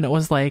stuff, and it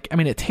was like,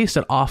 it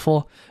tasted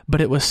awful,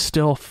 but it was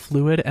still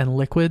fluid and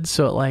liquid.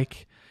 So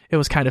it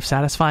was kind of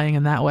satisfying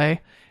in that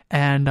way.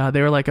 And,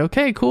 they were like,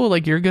 okay, cool.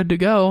 Like, you're good to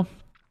go.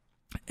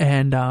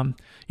 And,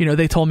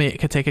 they told me it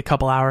could take a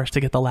couple hours to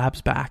get the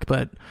labs back,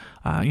 but,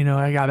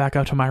 I got back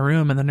up to my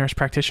room, and the nurse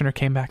practitioner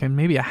came back in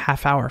maybe a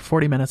half hour,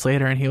 40 minutes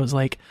later. And he was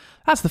like,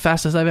 that's the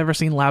fastest I've ever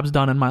seen labs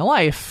done in my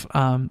life.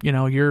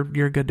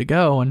 You're good to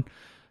go. And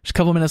just a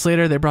couple minutes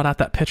later, they brought out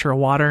that pitcher of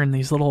water and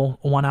these little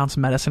 1 ounce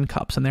medicine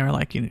cups. And they were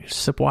like,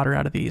 sip water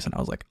out of these. And I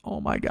was like, oh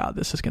my God,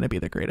 this is going to be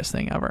the greatest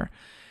thing ever.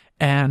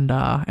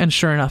 And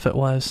sure enough, it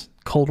was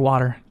cold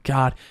water.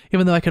 God,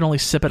 even though I could only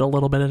sip it a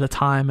little bit at a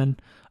time,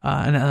 and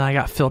I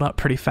got filled up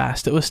pretty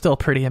fast, it was still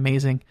pretty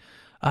amazing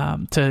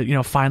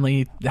to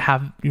finally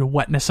have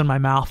wetness in my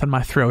mouth and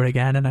my throat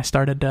again, and I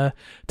started to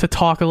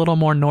talk a little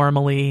more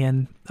normally,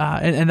 and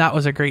that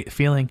was a great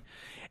feeling.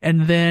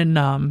 And then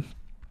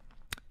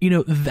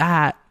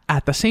that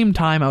at the same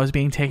time I was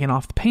being taken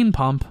off the pain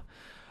pump,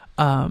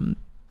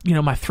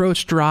 my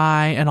throat's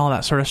dry and all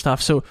that sort of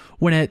stuff. So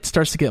when it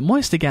starts to get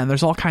moist again,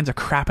 there's all kinds of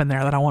crap in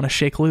there that I want to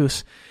shake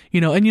loose,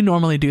 and you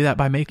normally do that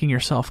by making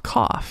yourself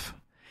cough.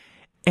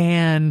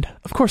 And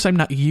of course, I'm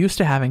not used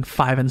to having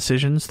 5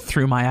 incisions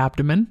through my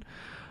abdomen.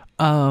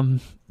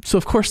 So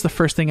of course, the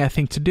first thing I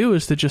think to do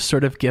is to just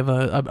sort of give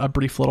a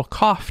brief little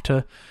cough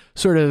to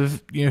sort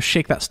of,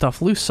 shake that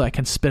stuff loose so I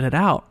can spit it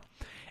out.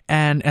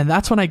 And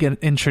that's when I get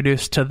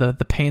introduced to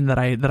the pain that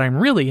I'm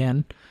really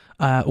in,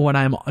 when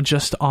I'm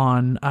just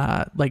on,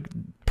 like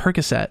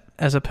Percocet,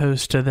 as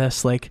opposed to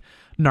this like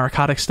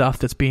narcotic stuff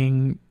that's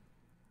being,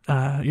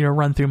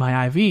 run through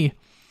my IV.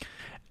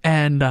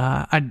 And,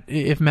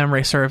 if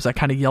memory serves, I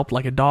kind of yelped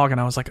like a dog,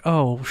 and I was like,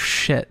 oh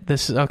shit,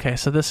 this is okay.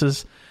 So this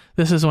is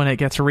when it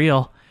gets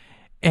real.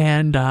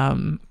 And,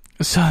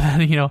 so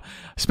then,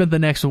 spent the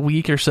next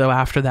week or so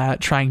after that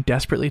trying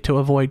desperately to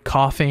avoid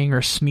coughing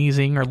or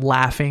sneezing or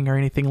laughing or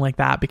anything like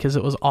that, because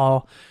it was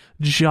all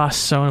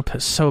just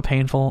so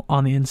painful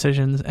on the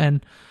incisions.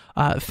 And,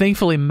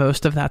 thankfully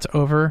most of that's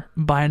over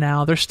by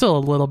now. There's still a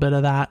little bit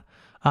of that.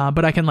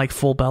 But I can like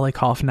full belly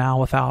cough now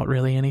without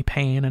really any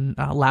pain, and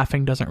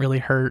laughing doesn't really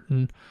hurt.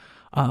 And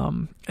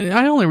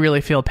I only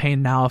really feel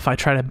pain now if I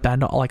try to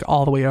bend like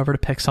all the way over to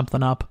pick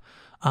something up,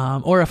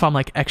 or if I'm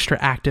like extra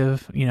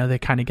active, they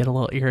kind of get a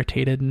little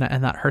irritated, and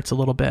that hurts a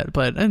little bit.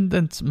 But and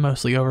it's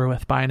mostly over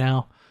with by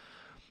now.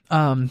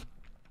 And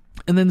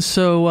then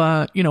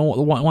so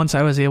once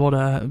I was able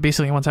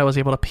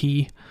to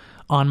pee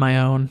on my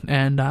own,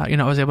 and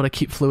I was able to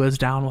keep fluids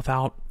down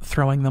without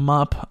throwing them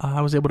up,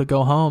 I was able to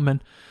go home.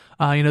 And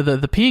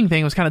the peeing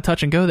thing was kind of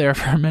touch and go there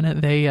for a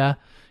minute. They,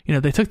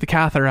 they took the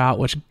catheter out,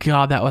 which,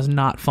 God, that was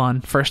not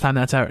fun. First time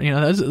that's ever,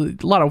 that was a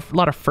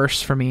lot of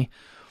firsts for me.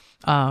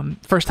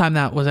 First time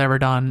that was ever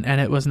done,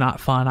 and it was not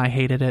fun. I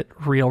hated it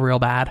real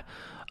bad.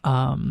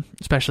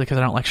 Especially because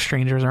I don't like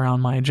strangers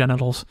around my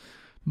genitals.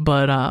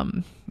 But,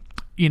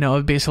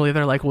 basically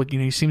they're like, well,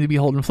 you seem to be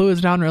holding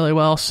fluids down really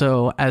well.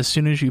 So as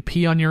soon as you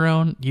pee on your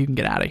own, you can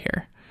get out of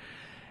here.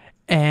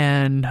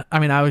 And I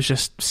mean, I was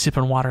just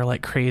sipping water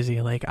like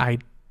crazy. Like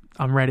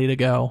I'm ready to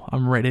go.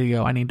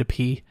 I need to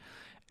pee.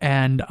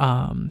 And,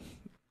 and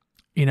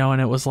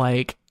it was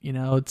like,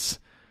 it's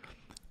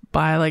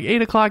by like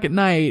 8:00 at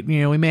night,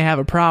 we may have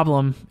a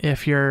problem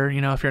if you're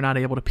not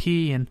able to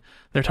pee. And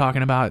they're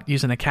talking about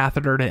using a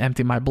catheter to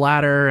empty my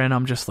bladder. And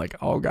I'm just like,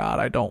 oh God,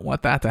 I don't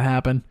want that to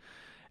happen.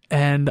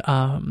 And,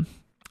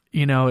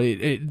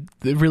 it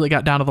really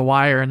got down to the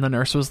wire. And the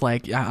nurse was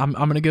like, yeah, I'm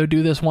going to go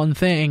do this one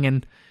thing.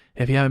 And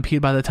if you haven't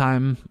peed by the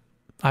time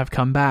I've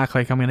come back,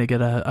 like I'm going to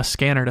get a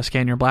scanner to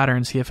scan your bladder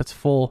and see if it's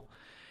full.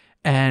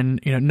 And,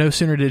 no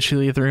sooner did she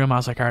leave the room, I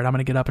was like, all right, I'm going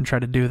to get up and try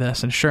to do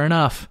this. And sure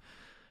enough,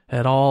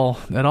 it all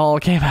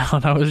came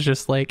out. I was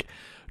just like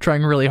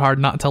trying really hard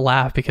not to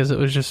laugh because it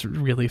was just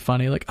really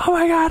funny. Like, oh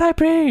my God, I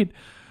peed.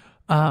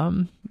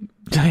 I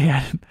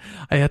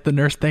had the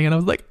nurse thing and I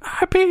was like,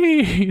 I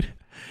peed.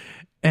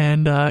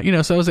 And,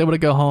 so I was able to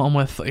go home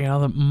with,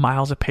 the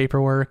miles of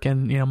paperwork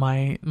and,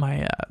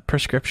 my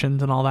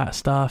prescriptions and all that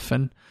stuff.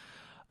 And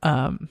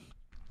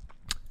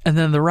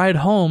then the ride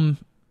home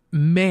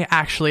may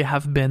actually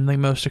have been the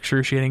most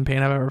excruciating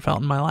pain I've ever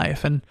felt in my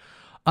life. And,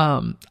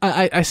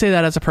 I say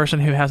that as a person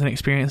who hasn't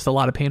experienced a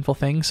lot of painful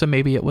things. So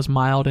maybe it was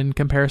mild in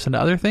comparison to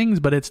other things,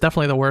 but it's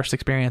definitely the worst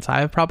experience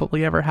I've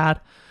probably ever had.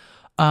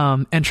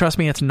 And trust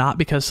me, it's not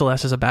because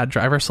Celeste is a bad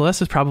driver.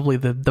 Celeste is probably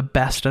the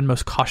best and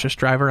most cautious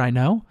driver I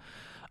know.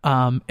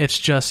 It's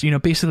just,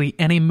 basically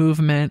any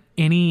movement,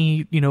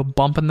 any,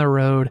 bump in the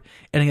road,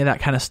 any of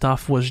that kind of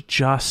stuff was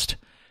just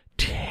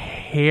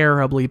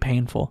terribly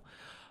painful.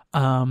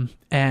 And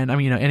I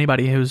mean,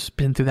 anybody who's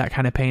been through that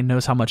kind of pain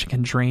knows how much it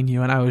can drain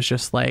you. And I was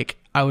just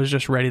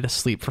ready to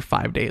sleep for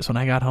 5 days when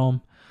I got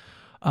home.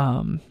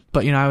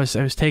 But I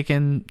was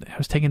taking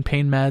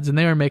pain meds and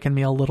they were making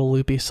me a little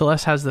loopy.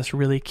 Celeste has this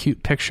really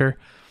cute picture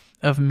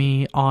of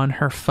me on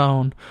her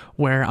phone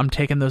where I'm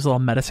taking those little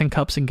medicine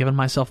cups and giving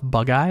myself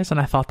bug eyes. And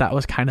I thought that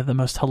was kind of the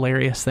most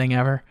hilarious thing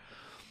ever.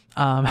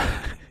 And,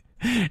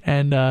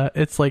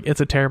 it's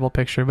a terrible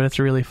picture, but it's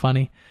really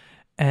funny.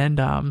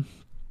 And,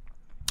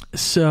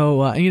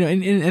 so,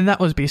 and that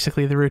was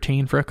basically the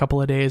routine for a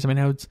couple of days. I mean,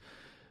 I would,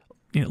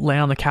 lay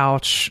on the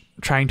couch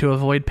trying to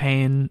avoid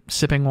pain,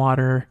 sipping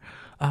water,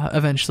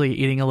 eventually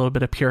eating a little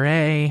bit of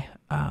puree,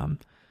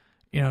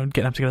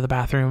 getting up to go to the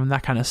bathroom,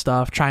 that kind of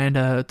stuff, trying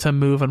to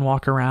move and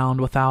walk around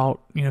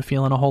without,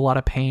 feeling a whole lot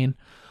of pain.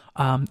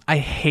 I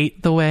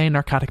hate the way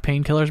narcotic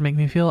painkillers make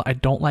me feel. I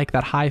don't like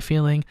that high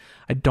feeling.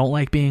 I don't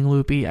like being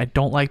loopy. I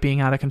don't like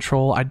being out of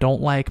control. I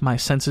don't like my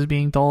senses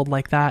being dulled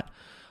like that.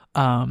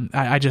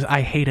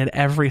 I hated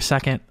every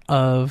second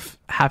of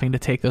having to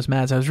take those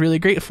meds. I was really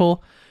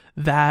grateful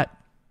that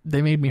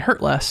they made me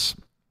hurt less,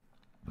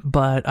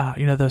 but,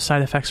 those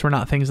side effects were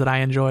not things that I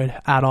enjoyed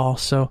at all.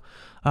 So,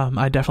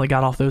 I definitely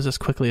got off those as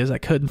quickly as I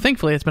could. And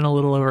thankfully, it's been a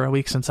little over a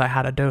week since I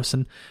had a dose.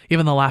 And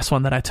even the last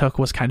one that I took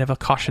was kind of a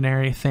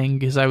cautionary thing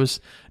because I was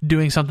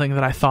doing something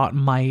that I thought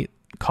might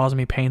cause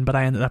me pain, but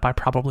I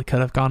probably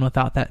could have gone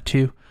without that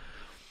too.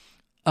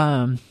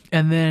 And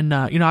then,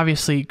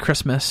 obviously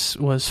Christmas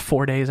was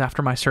 4 days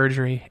after my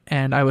surgery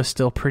and I was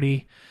still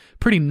pretty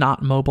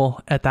not mobile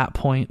at that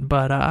point.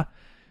 But,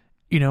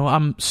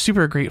 I'm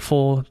super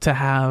grateful to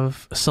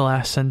have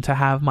Celeste and to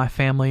have my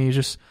family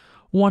just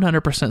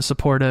 100%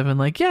 supportive and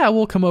like, yeah,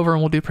 we'll come over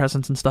and we'll do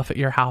presents and stuff at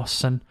your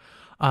house. And,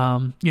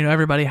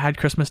 everybody had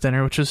Christmas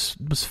dinner, which was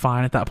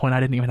fine. At that point, I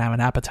didn't even have an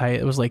appetite.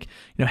 It was like,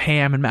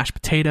 ham and mashed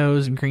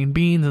potatoes and green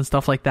beans and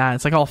stuff like that.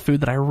 It's like all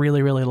food that I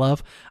really, really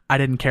love. I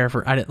didn't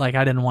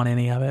want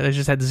any of it. I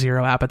just had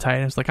zero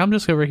appetite. It's like, I'm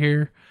just over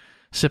here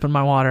sipping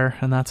my water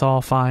and that's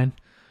all fine.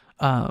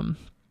 And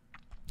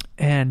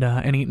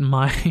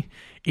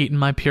eating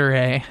my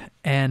puree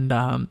and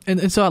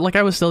so like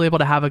I was still able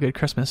to have a good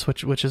Christmas,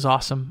 which is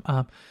awesome.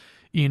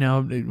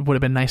 It would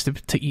have been nice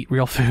to eat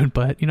real food,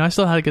 but I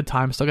still had a good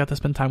time. Still got to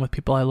spend time with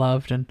people I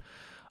loved and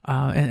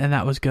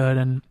that was good.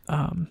 And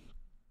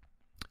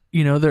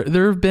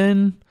there have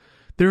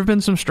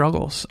been some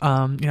struggles.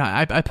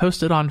 I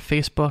posted on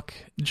Facebook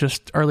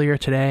just earlier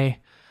today.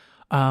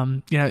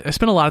 I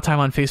spent a lot of time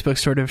on Facebook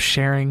sort of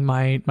sharing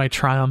my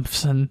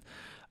triumphs and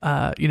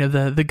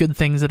the good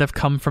things that have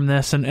come from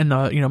this and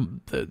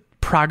the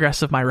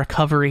progress of my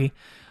recovery,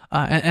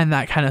 and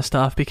that kind of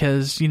stuff,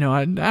 because,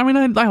 I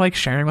like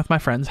sharing with my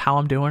friends how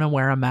I'm doing and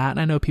where I'm at.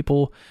 And I know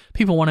people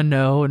want to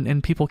know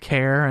and people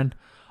care. And,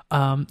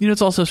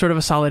 it's also sort of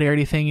a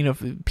solidarity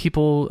thing.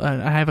 People,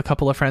 I have a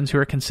couple of friends who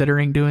are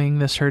considering doing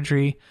this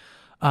surgery.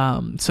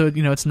 So,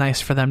 it's nice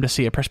for them to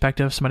see a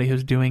perspective of somebody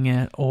who's doing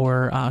it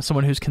or,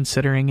 someone who's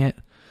considering it.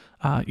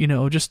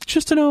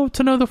 Just to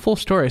know the full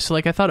story. So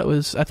like, I thought it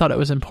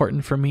was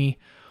important for me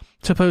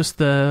to post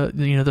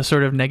the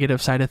sort of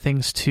negative side of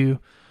things too.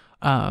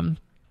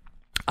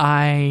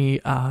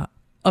 I,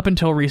 up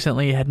until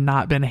recently had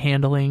not been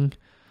handling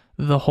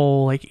the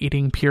whole like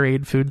eating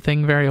pureed food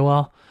thing very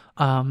well.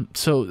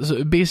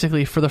 So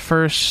basically for the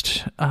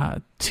first,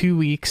 2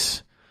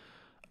 weeks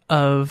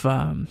of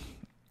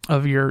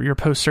your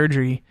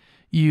post-surgery,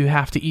 you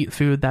have to eat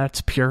food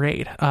that's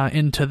pureed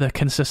into the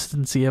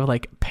consistency of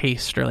like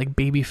paste or like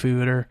baby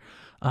food or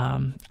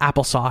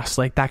applesauce,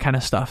 like that kind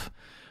of stuff.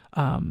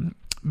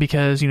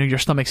 Because your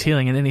stomach's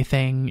healing, and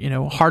anything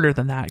harder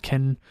than that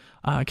can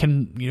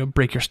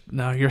break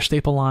your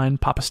staple line,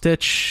 pop a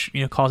stitch,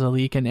 cause a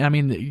leak, and I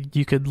mean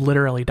you could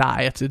literally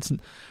die. It's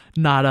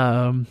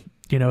not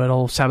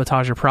it'll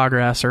sabotage your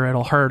progress or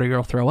it'll hurt or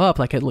you'll throw up.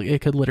 Like it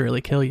could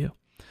literally kill you.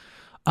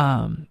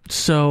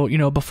 So,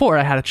 before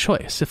I had a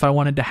choice. If I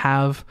wanted to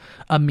have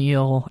a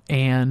meal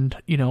and,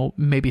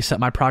 maybe set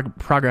my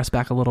progress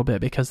back a little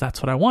bit because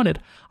that's what I wanted,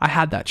 I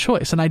had that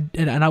choice. And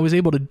I was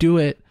able to do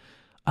it.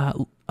 I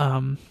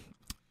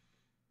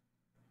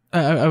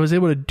was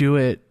able to do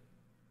it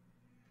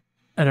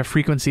at a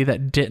frequency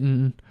that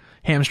didn't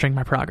hamstring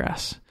my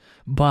progress,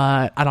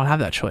 but I don't have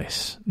that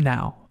choice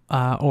now,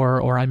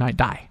 or I might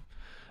die.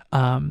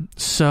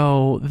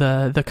 So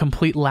the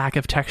complete lack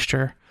of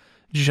texture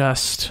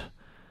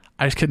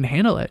I just couldn't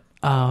handle it.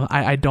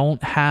 I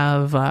don't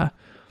have,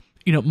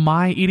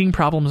 my eating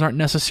problems aren't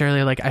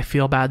necessarily like I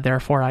feel bad,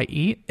 therefore I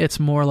eat. It's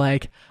more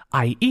like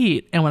I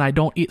eat, and when I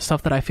don't eat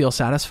stuff that I feel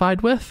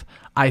satisfied with,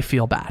 I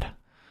feel bad.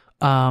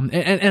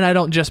 And I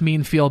don't just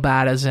mean feel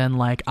bad as in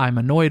like I'm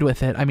annoyed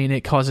with it. I mean,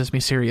 it causes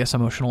me serious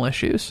emotional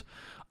issues,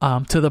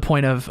 to the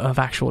point of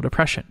actual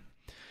depression.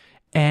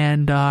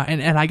 And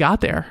I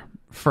got there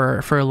for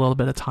a little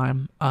bit of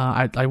time.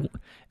 I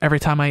every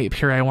time I ate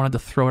puree, I wanted to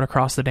throw it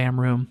across the damn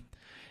room.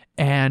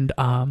 And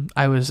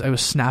I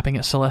was snapping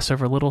at Celeste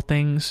over little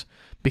things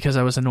because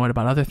I was annoyed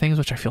about other things,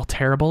 which I feel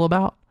terrible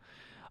about.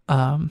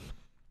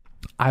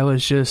 I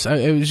was just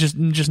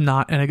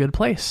not in a good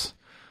place.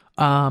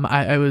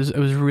 I was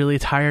really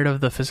tired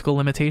of the physical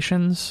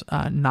limitations,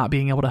 not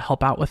being able to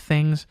help out with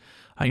things,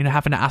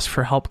 having to ask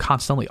for help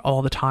constantly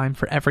all the time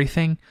for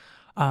everything.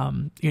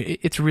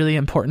 It's really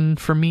important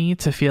for me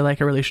to feel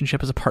like a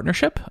relationship is a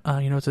partnership.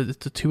 It's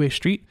a two-way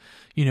street.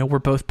 We're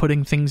both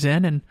putting things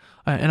in, and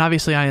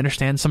obviously I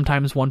understand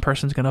sometimes one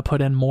person's going to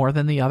put in more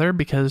than the other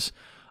because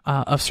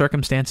of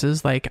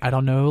circumstances like, I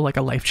don't know, like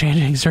a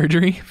life-changing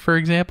surgery, for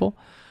example.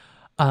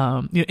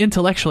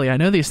 Intellectually I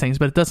know these things,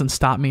 but it doesn't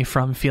stop me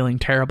from feeling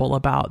terrible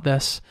about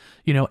this,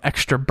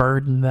 extra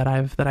burden that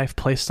I've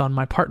placed on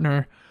my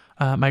partner,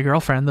 my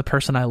girlfriend, the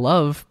person I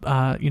love,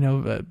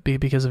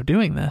 because of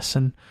doing this.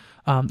 And,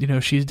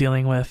 she's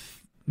dealing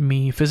with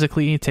me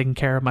physically, taking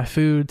care of my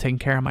food, taking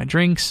care of my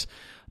drinks,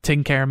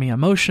 taking care of me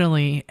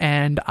emotionally.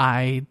 And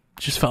I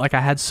just felt like I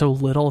had so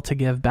little to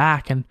give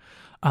back. And,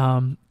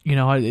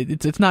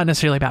 it's not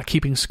necessarily about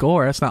keeping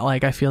score. It's not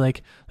like I feel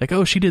like,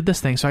 oh, she did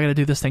this thing, so I got to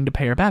do this thing to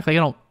pay her back. Like, I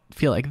don't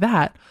feel like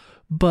that,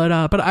 But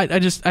I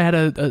had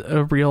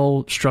a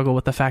real struggle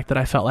with the fact that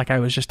I felt like I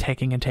was just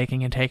taking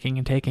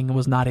and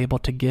was not able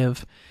to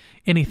give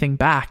anything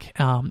back.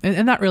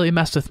 And that really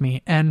messed with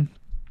me. And,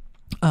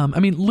 I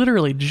mean,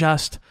 literally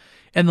just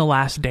in the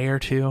last day or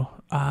two,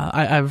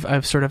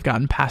 I've sort of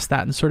gotten past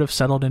that and sort of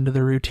settled into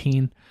the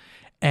routine.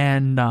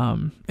 And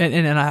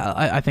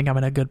I think I'm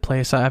in a good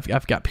place.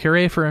 I've got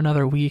puree for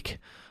another week,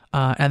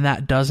 and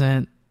that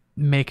doesn't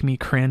make me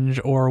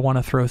cringe or want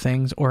to throw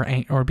things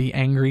or be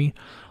angry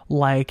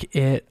like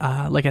it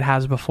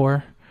has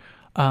before.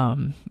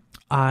 I'm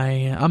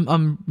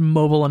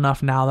mobile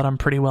enough now that I'm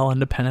pretty well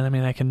independent. I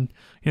mean, I can,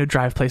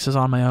 drive places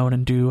on my own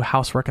and do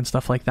housework and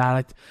stuff like that.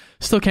 I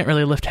still can't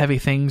really lift heavy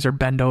things or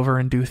bend over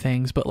and do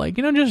things, but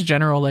just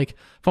general, if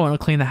I want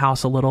to clean the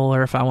house a little,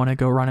 or if I want to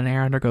go run an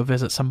errand or go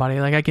visit somebody,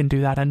 I can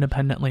do that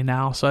independently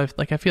now. So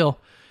I feel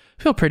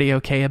pretty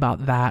okay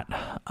about that.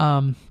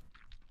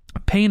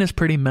 Pain is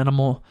pretty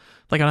minimal.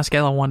 On a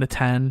scale of 1 to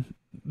 10,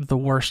 the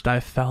worst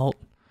I've felt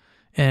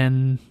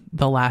in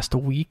the last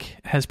week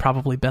has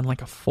probably been a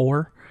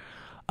 4.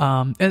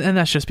 And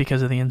that's just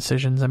because of the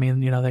incisions. I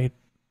mean, they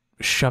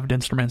shoved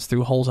instruments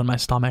through holes in my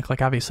stomach.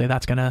 Obviously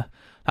that's gonna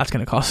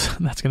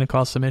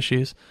cause some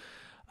issues.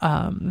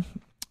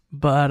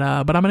 But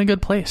I'm in a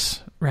good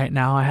place right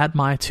now. I had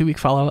my 2-week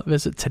follow-up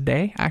visit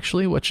today,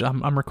 actually, which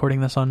I'm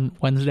recording this on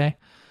Wednesday.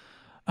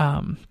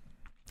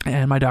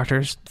 And my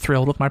doctor's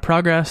thrilled with my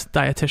progress.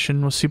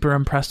 Dietitian was super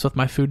impressed with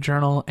my food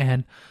journal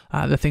and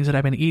the things that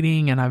I've been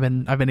eating, and I've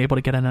been able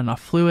to get in enough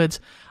fluids.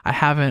 I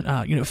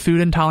haven't, food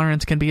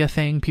intolerance can be a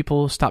thing.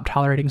 People stop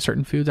tolerating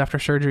certain foods after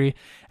surgery,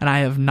 and I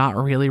have not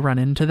really run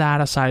into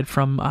that aside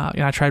from,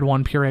 I tried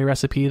one puree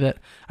recipe that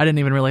I didn't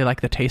even really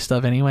like the taste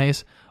of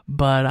anyways,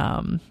 but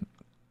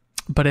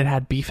it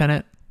had beef in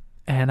it,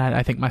 and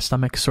I think my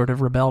stomach sort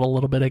of rebelled a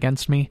little bit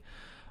against me.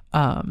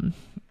 And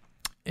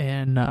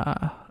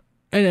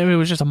it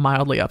was just a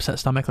mildly upset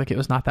stomach. It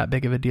was not that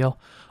big of a deal.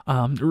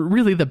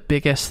 Really the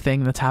biggest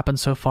thing that's happened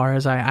so far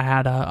is I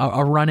had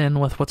a run-in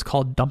with what's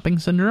called dumping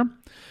syndrome,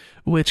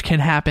 which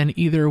can happen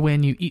either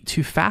when you eat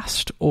too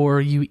fast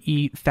or you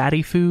eat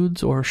fatty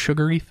foods or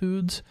sugary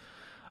foods.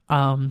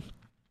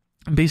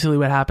 Basically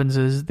what happens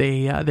is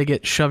they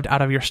get shoved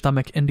out of your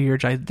stomach into your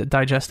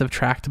digestive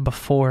tract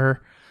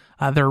before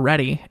they're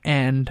ready,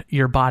 and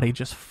your body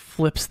just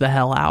flips the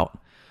hell out.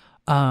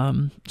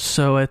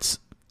 So it's,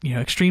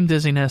 extreme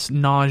dizziness,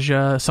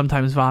 nausea,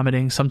 sometimes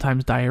vomiting,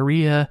 sometimes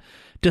diarrhea,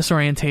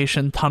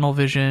 disorientation, tunnel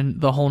vision,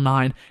 the whole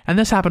 9. And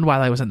this happened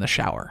while I was in the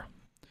shower.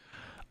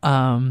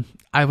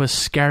 I was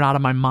scared out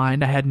of my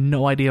mind. I had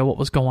no idea what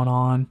was going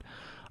on.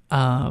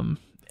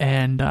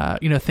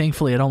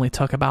 Thankfully it only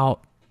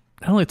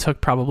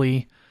took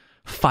probably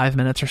 5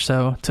 minutes or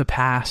so to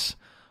pass.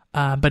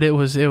 But it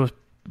was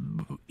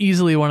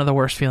easily one of the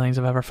worst feelings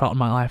I've ever felt in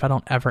my life. I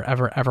don't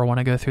ever want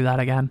to go through that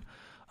again.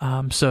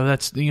 So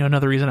that's,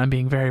 another reason I'm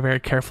being very, very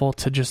careful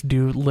to just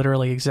do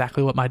literally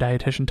exactly what my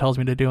dietitian tells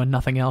me to do and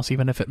nothing else,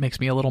 even if it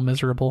makes me a little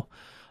miserable.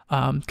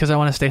 Cause I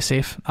want to stay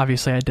safe.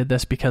 Obviously I did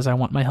this because I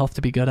want my health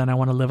to be good and I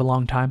want to live a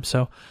long time.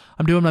 So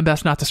I'm doing my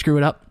best not to screw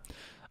it up.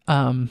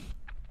 I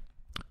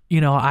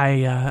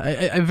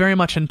very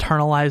much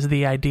internalize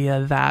the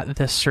idea that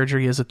this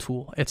surgery is a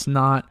tool. It's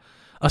not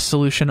a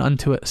solution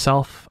unto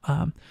itself.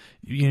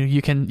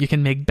 You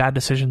can make bad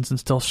decisions and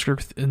still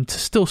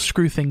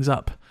screw things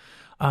up.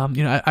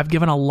 I've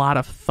given a lot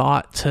of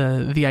thought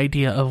to the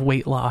idea of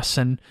weight loss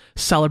and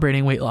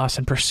celebrating weight loss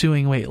and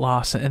pursuing weight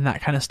loss and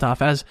that kind of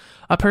stuff. As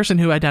a person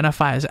who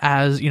identifies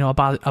as,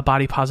 a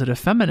body positive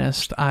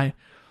feminist, I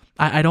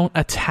don't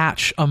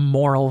attach a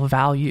moral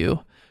value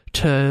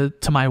to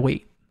my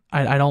weight.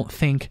 I don't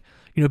think,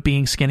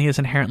 being skinny is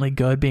inherently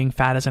good, being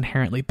fat is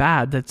inherently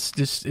bad. That's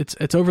just,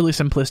 it's overly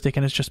simplistic,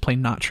 and it's just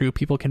plain not true.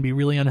 People can be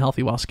really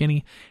unhealthy while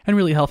skinny and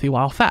really healthy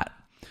while fat.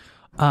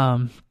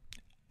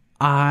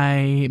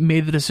 I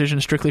made the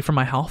decision strictly for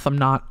my health. I'm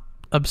not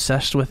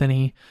obsessed with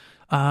any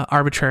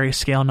arbitrary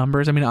scale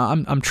numbers. I mean,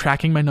 I'm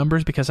tracking my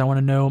numbers because I want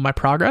to know my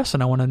progress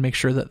and I want to make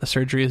sure that the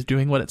surgery is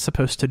doing what it's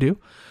supposed to do.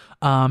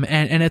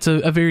 And it's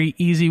a very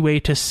easy way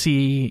to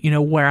see,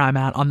 where I'm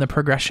at on the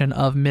progression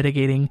of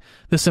mitigating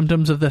the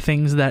symptoms of the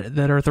things that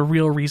are the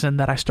real reason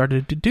that I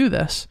started to do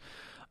this.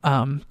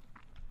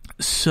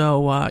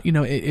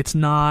 It's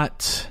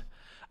not,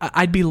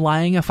 I'd be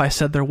lying if I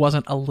said there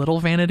wasn't a little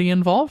vanity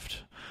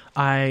involved.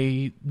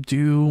 I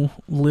do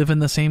live in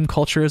the same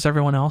culture as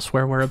everyone else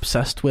where we're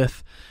obsessed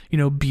with,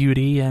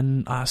 beauty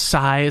and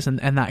size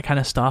and that kind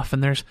of stuff.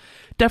 And there's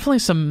definitely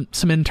some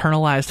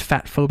internalized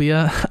fat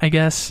phobia, I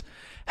guess,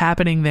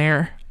 happening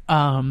there.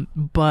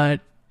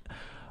 But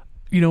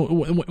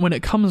when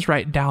it comes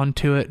right down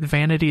to it,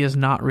 vanity is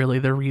not really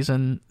the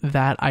reason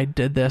that I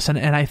did this. And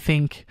I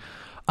think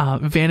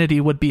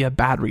vanity would be a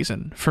bad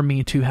reason for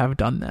me to have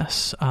done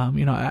this.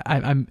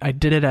 I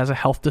did it as a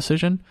health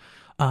decision.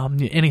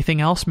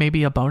 Anything else may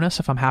be a bonus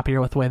if I'm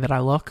happier with the way that I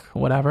look,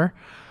 whatever.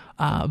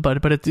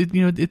 But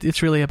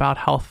it's really about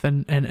health.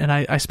 And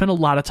I spent a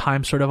lot of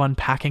time sort of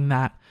unpacking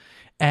that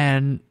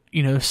and,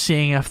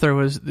 seeing if there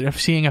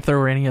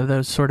were any of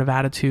those sort of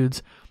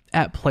attitudes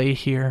at play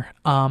here.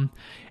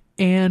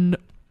 And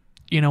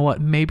you know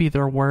what, maybe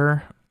there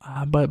were,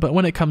 but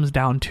when it comes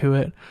down to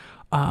it,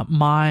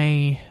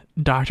 my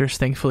doctors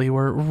thankfully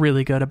were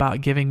really good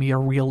about giving me a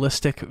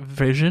realistic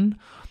vision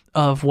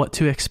of what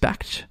to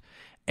expect.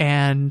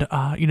 And,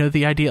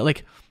 the idea,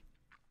 like,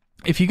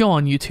 if you go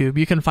on YouTube,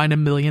 you can find a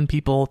million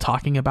people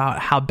talking about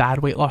how bad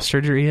weight loss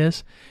surgery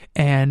is,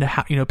 and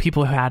how,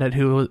 people who had it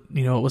who,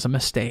 it was a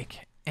mistake.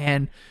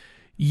 And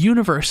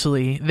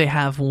universally, they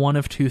have one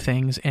of two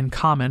things in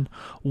common.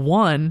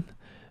 One,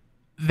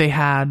 they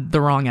had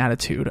the wrong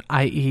attitude,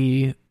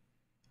 i.e.,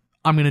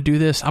 I'm going to do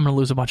this, I'm going to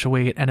lose a bunch of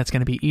weight, and it's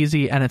going to be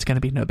easy, and it's going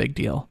to be no big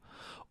deal.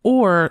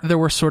 Or there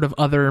were sort of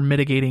other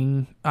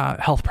mitigating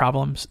health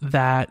problems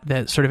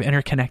that sort of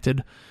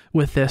interconnected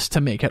with this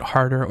to make it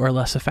harder or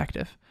less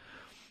effective.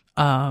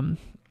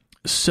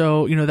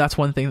 So, that's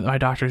one thing that my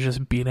doctors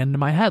just beat into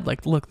my head.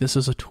 Like, look, this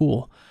is a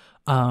tool.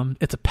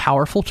 It's a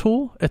powerful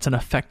tool. It's an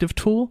effective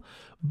tool.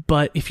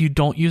 But if you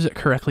don't use it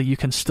correctly, you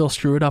can still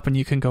screw it up and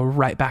you can go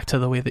right back to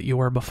the way that you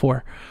were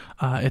before.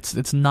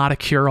 It's not a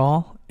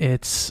cure-all.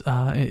 It's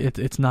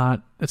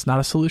not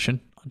a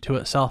solution unto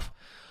itself.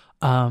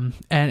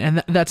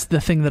 And that's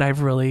the thing that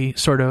I've really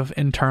sort of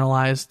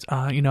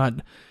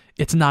internalized.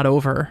 It's not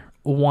over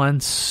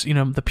once,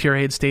 the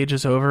pureed stage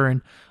is over,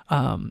 and,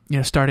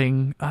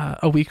 starting,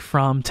 a week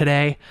from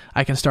today,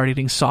 I can start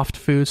eating soft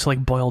foods, so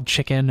like boiled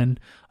chicken and,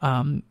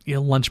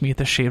 lunch meat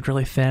that's shaved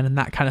really thin and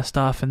that kind of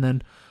stuff. And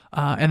then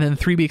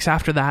 3 weeks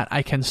after that,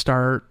 I can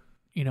start,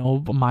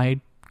 my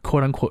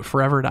quote unquote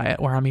forever diet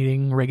where I'm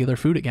eating regular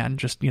food again,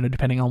 just,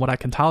 depending on what I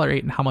can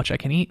tolerate and how much I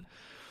can eat.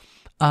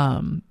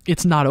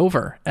 It's not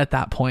over at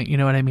that point. You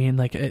know what I mean?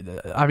 Like,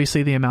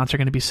 obviously the amounts are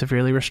going to be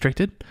severely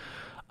restricted.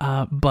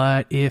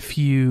 But if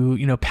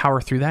you,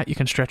 power through that, you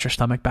can stretch your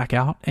stomach back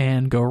out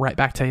and go right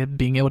back to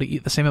being able to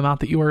eat the same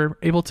amount that you were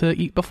able to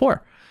eat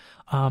before,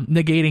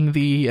 negating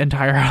the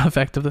entire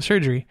effect of the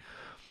surgery.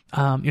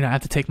 I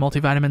have to take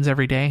multivitamins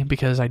every day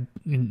because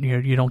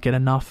you don't get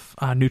enough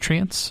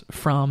nutrients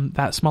from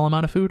that small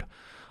amount of food.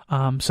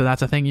 So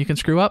that's a thing you can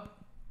screw up.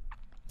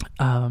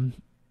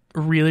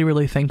 Really,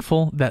 really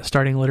thankful that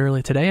starting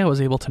literally today, I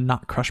was able to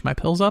not crush my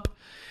pills up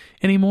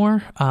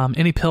anymore.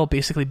 Any pill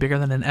basically bigger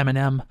than an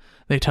M&M,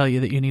 they tell you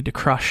that you need to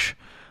crush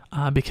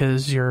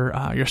because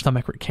your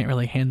stomach can't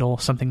really handle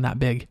something that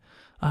big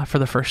for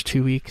the first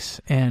 2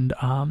 weeks. And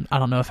I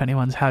don't know if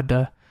anyone's had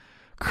to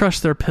crush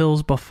their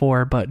pills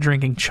before, but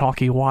drinking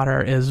chalky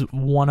water is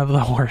one of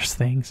the worst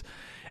things.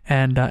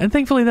 And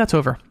thankfully that's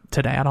over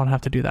today. I don't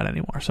have to do that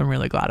anymore. So I'm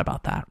really glad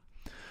about that.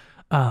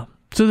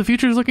 So the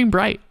future is looking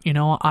bright.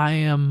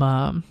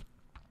 I've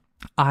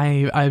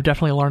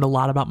definitely learned a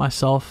lot about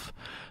myself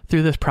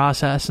through this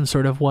process and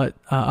sort of what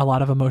a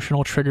lot of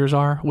emotional triggers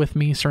are with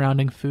me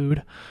surrounding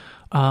food.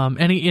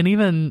 And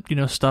even,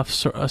 stuff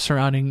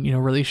surrounding,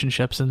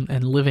 relationships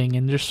and living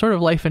and just sort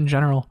of life in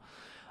general.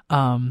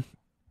 As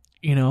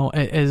with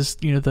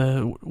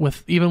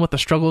the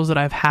struggles that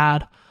I've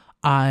had,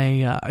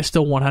 I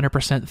still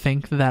 100%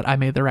 think that I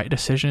made the right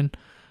decision.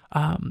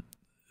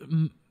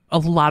 A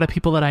lot of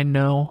people that I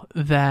know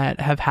that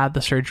have had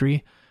the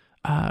surgery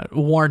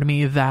warned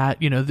me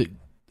that,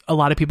 a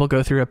lot of people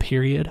go through a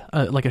period,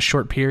 like a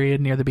short period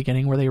near the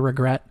beginning where they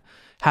regret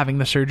having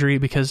the surgery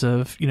because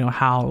of,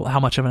 how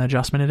much of an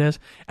adjustment it is.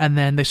 And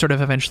then they sort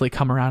of eventually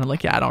come around and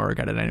like, yeah, I don't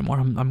regret it anymore.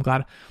 I'm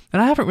glad.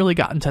 And I haven't really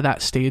gotten to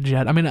that stage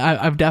yet. I mean,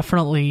 I've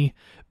definitely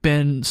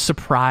been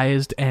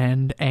surprised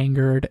and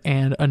angered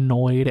and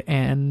annoyed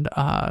and,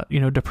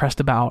 depressed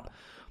about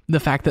the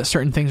fact that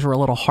certain things were a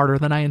little harder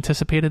than I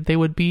anticipated they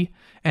would be.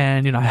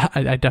 And,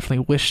 I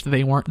definitely wished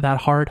they weren't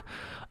that hard.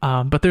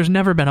 But there's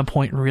never been a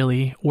point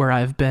really where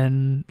I've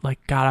been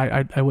like,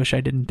 God, I wish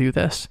I didn't do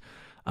this.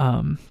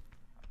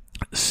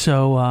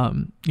 So,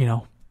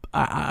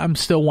 I'm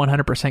still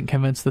 100%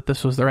 convinced that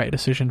this was the right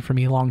decision for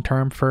me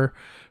long-term for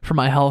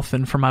my health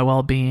and for my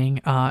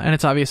well-being. And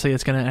it's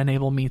going to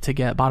enable me to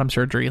get bottom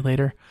surgery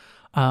later.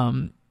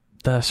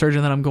 The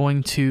surgeon that I'm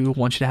going to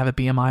wants you to have a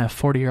BMI of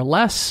 40 or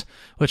less,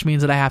 which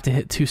means that I have to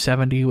hit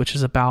 270, which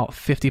is about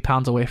 50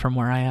 pounds away from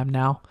where I am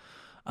now.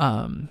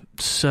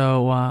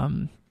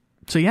 So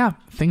yeah,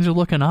 things are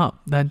looking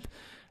up.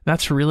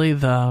 That's really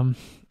the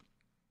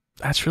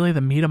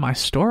meat of my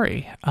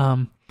story.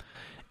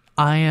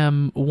 I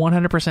am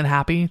 100%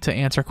 happy to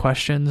answer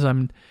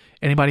questions.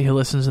 Anybody who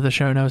listens to the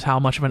show knows how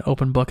much of an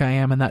open book I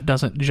am, and that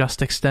doesn't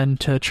just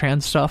extend to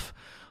trans stuff.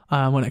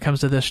 When it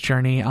comes to this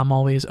journey, I'm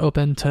always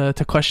open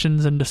to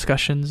questions and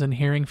discussions and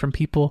hearing from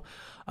people.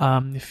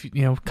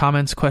 If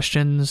comments,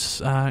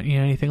 questions,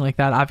 anything like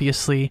that.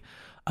 Obviously,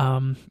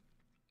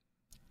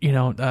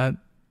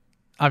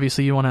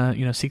 obviously you want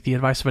to, seek the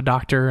advice of a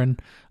doctor,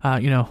 and,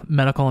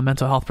 medical and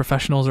mental health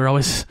professionals are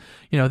always,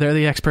 they're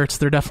the experts.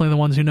 They're definitely the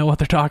ones who know what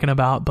they're talking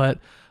about. But,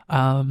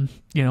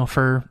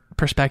 for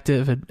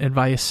perspective,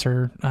 advice,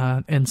 or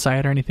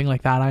insight or anything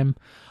like that,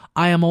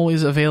 I am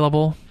always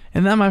available.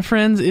 And that, my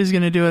friends, is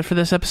going to do it for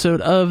this episode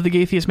of the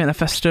Gaytheist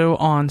Manifesto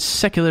on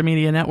Secular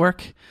Media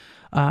Network.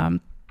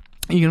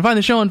 You can find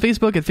the show on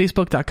Facebook at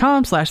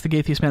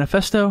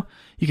facebook.com/thegaytheistmanifesto.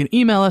 You can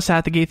email us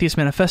at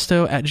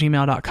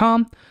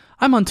thegaytheistmanifesto@gmail.com.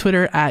 I'm on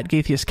Twitter at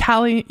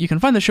GaytheistCali. You can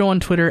find the show on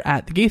Twitter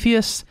at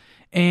TheGaytheists.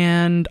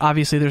 And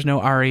obviously there's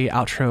no RE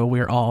outro.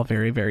 We're all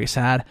very, very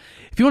sad.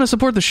 If you want to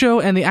support the show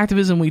and the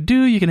activism we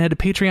do, you can head to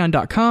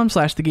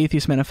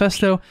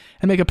patreon.com/thegaytheistmanifesto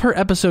and make a per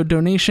episode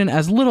donation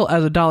as little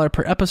as $1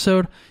 per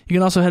episode. You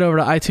can also head over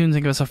to iTunes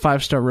and give us a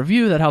 5-star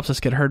review. That helps us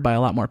get heard by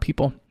a lot more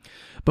people.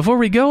 Before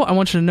we go, I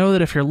want you to know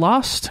that if you're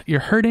lost, you're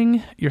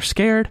hurting, you're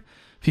scared,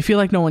 if you feel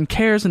like no one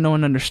cares and no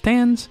one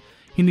understands,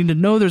 you need to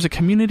know there's a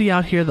community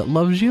out here that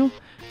loves you,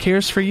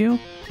 cares for you,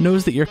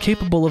 knows that you're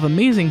capable of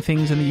amazing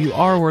things and that you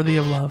are worthy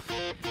of love.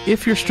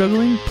 If you're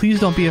struggling, please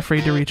don't be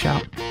afraid to reach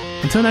out.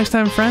 Until next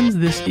time, friends,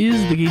 this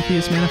is the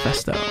Gaytheist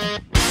Manifesto.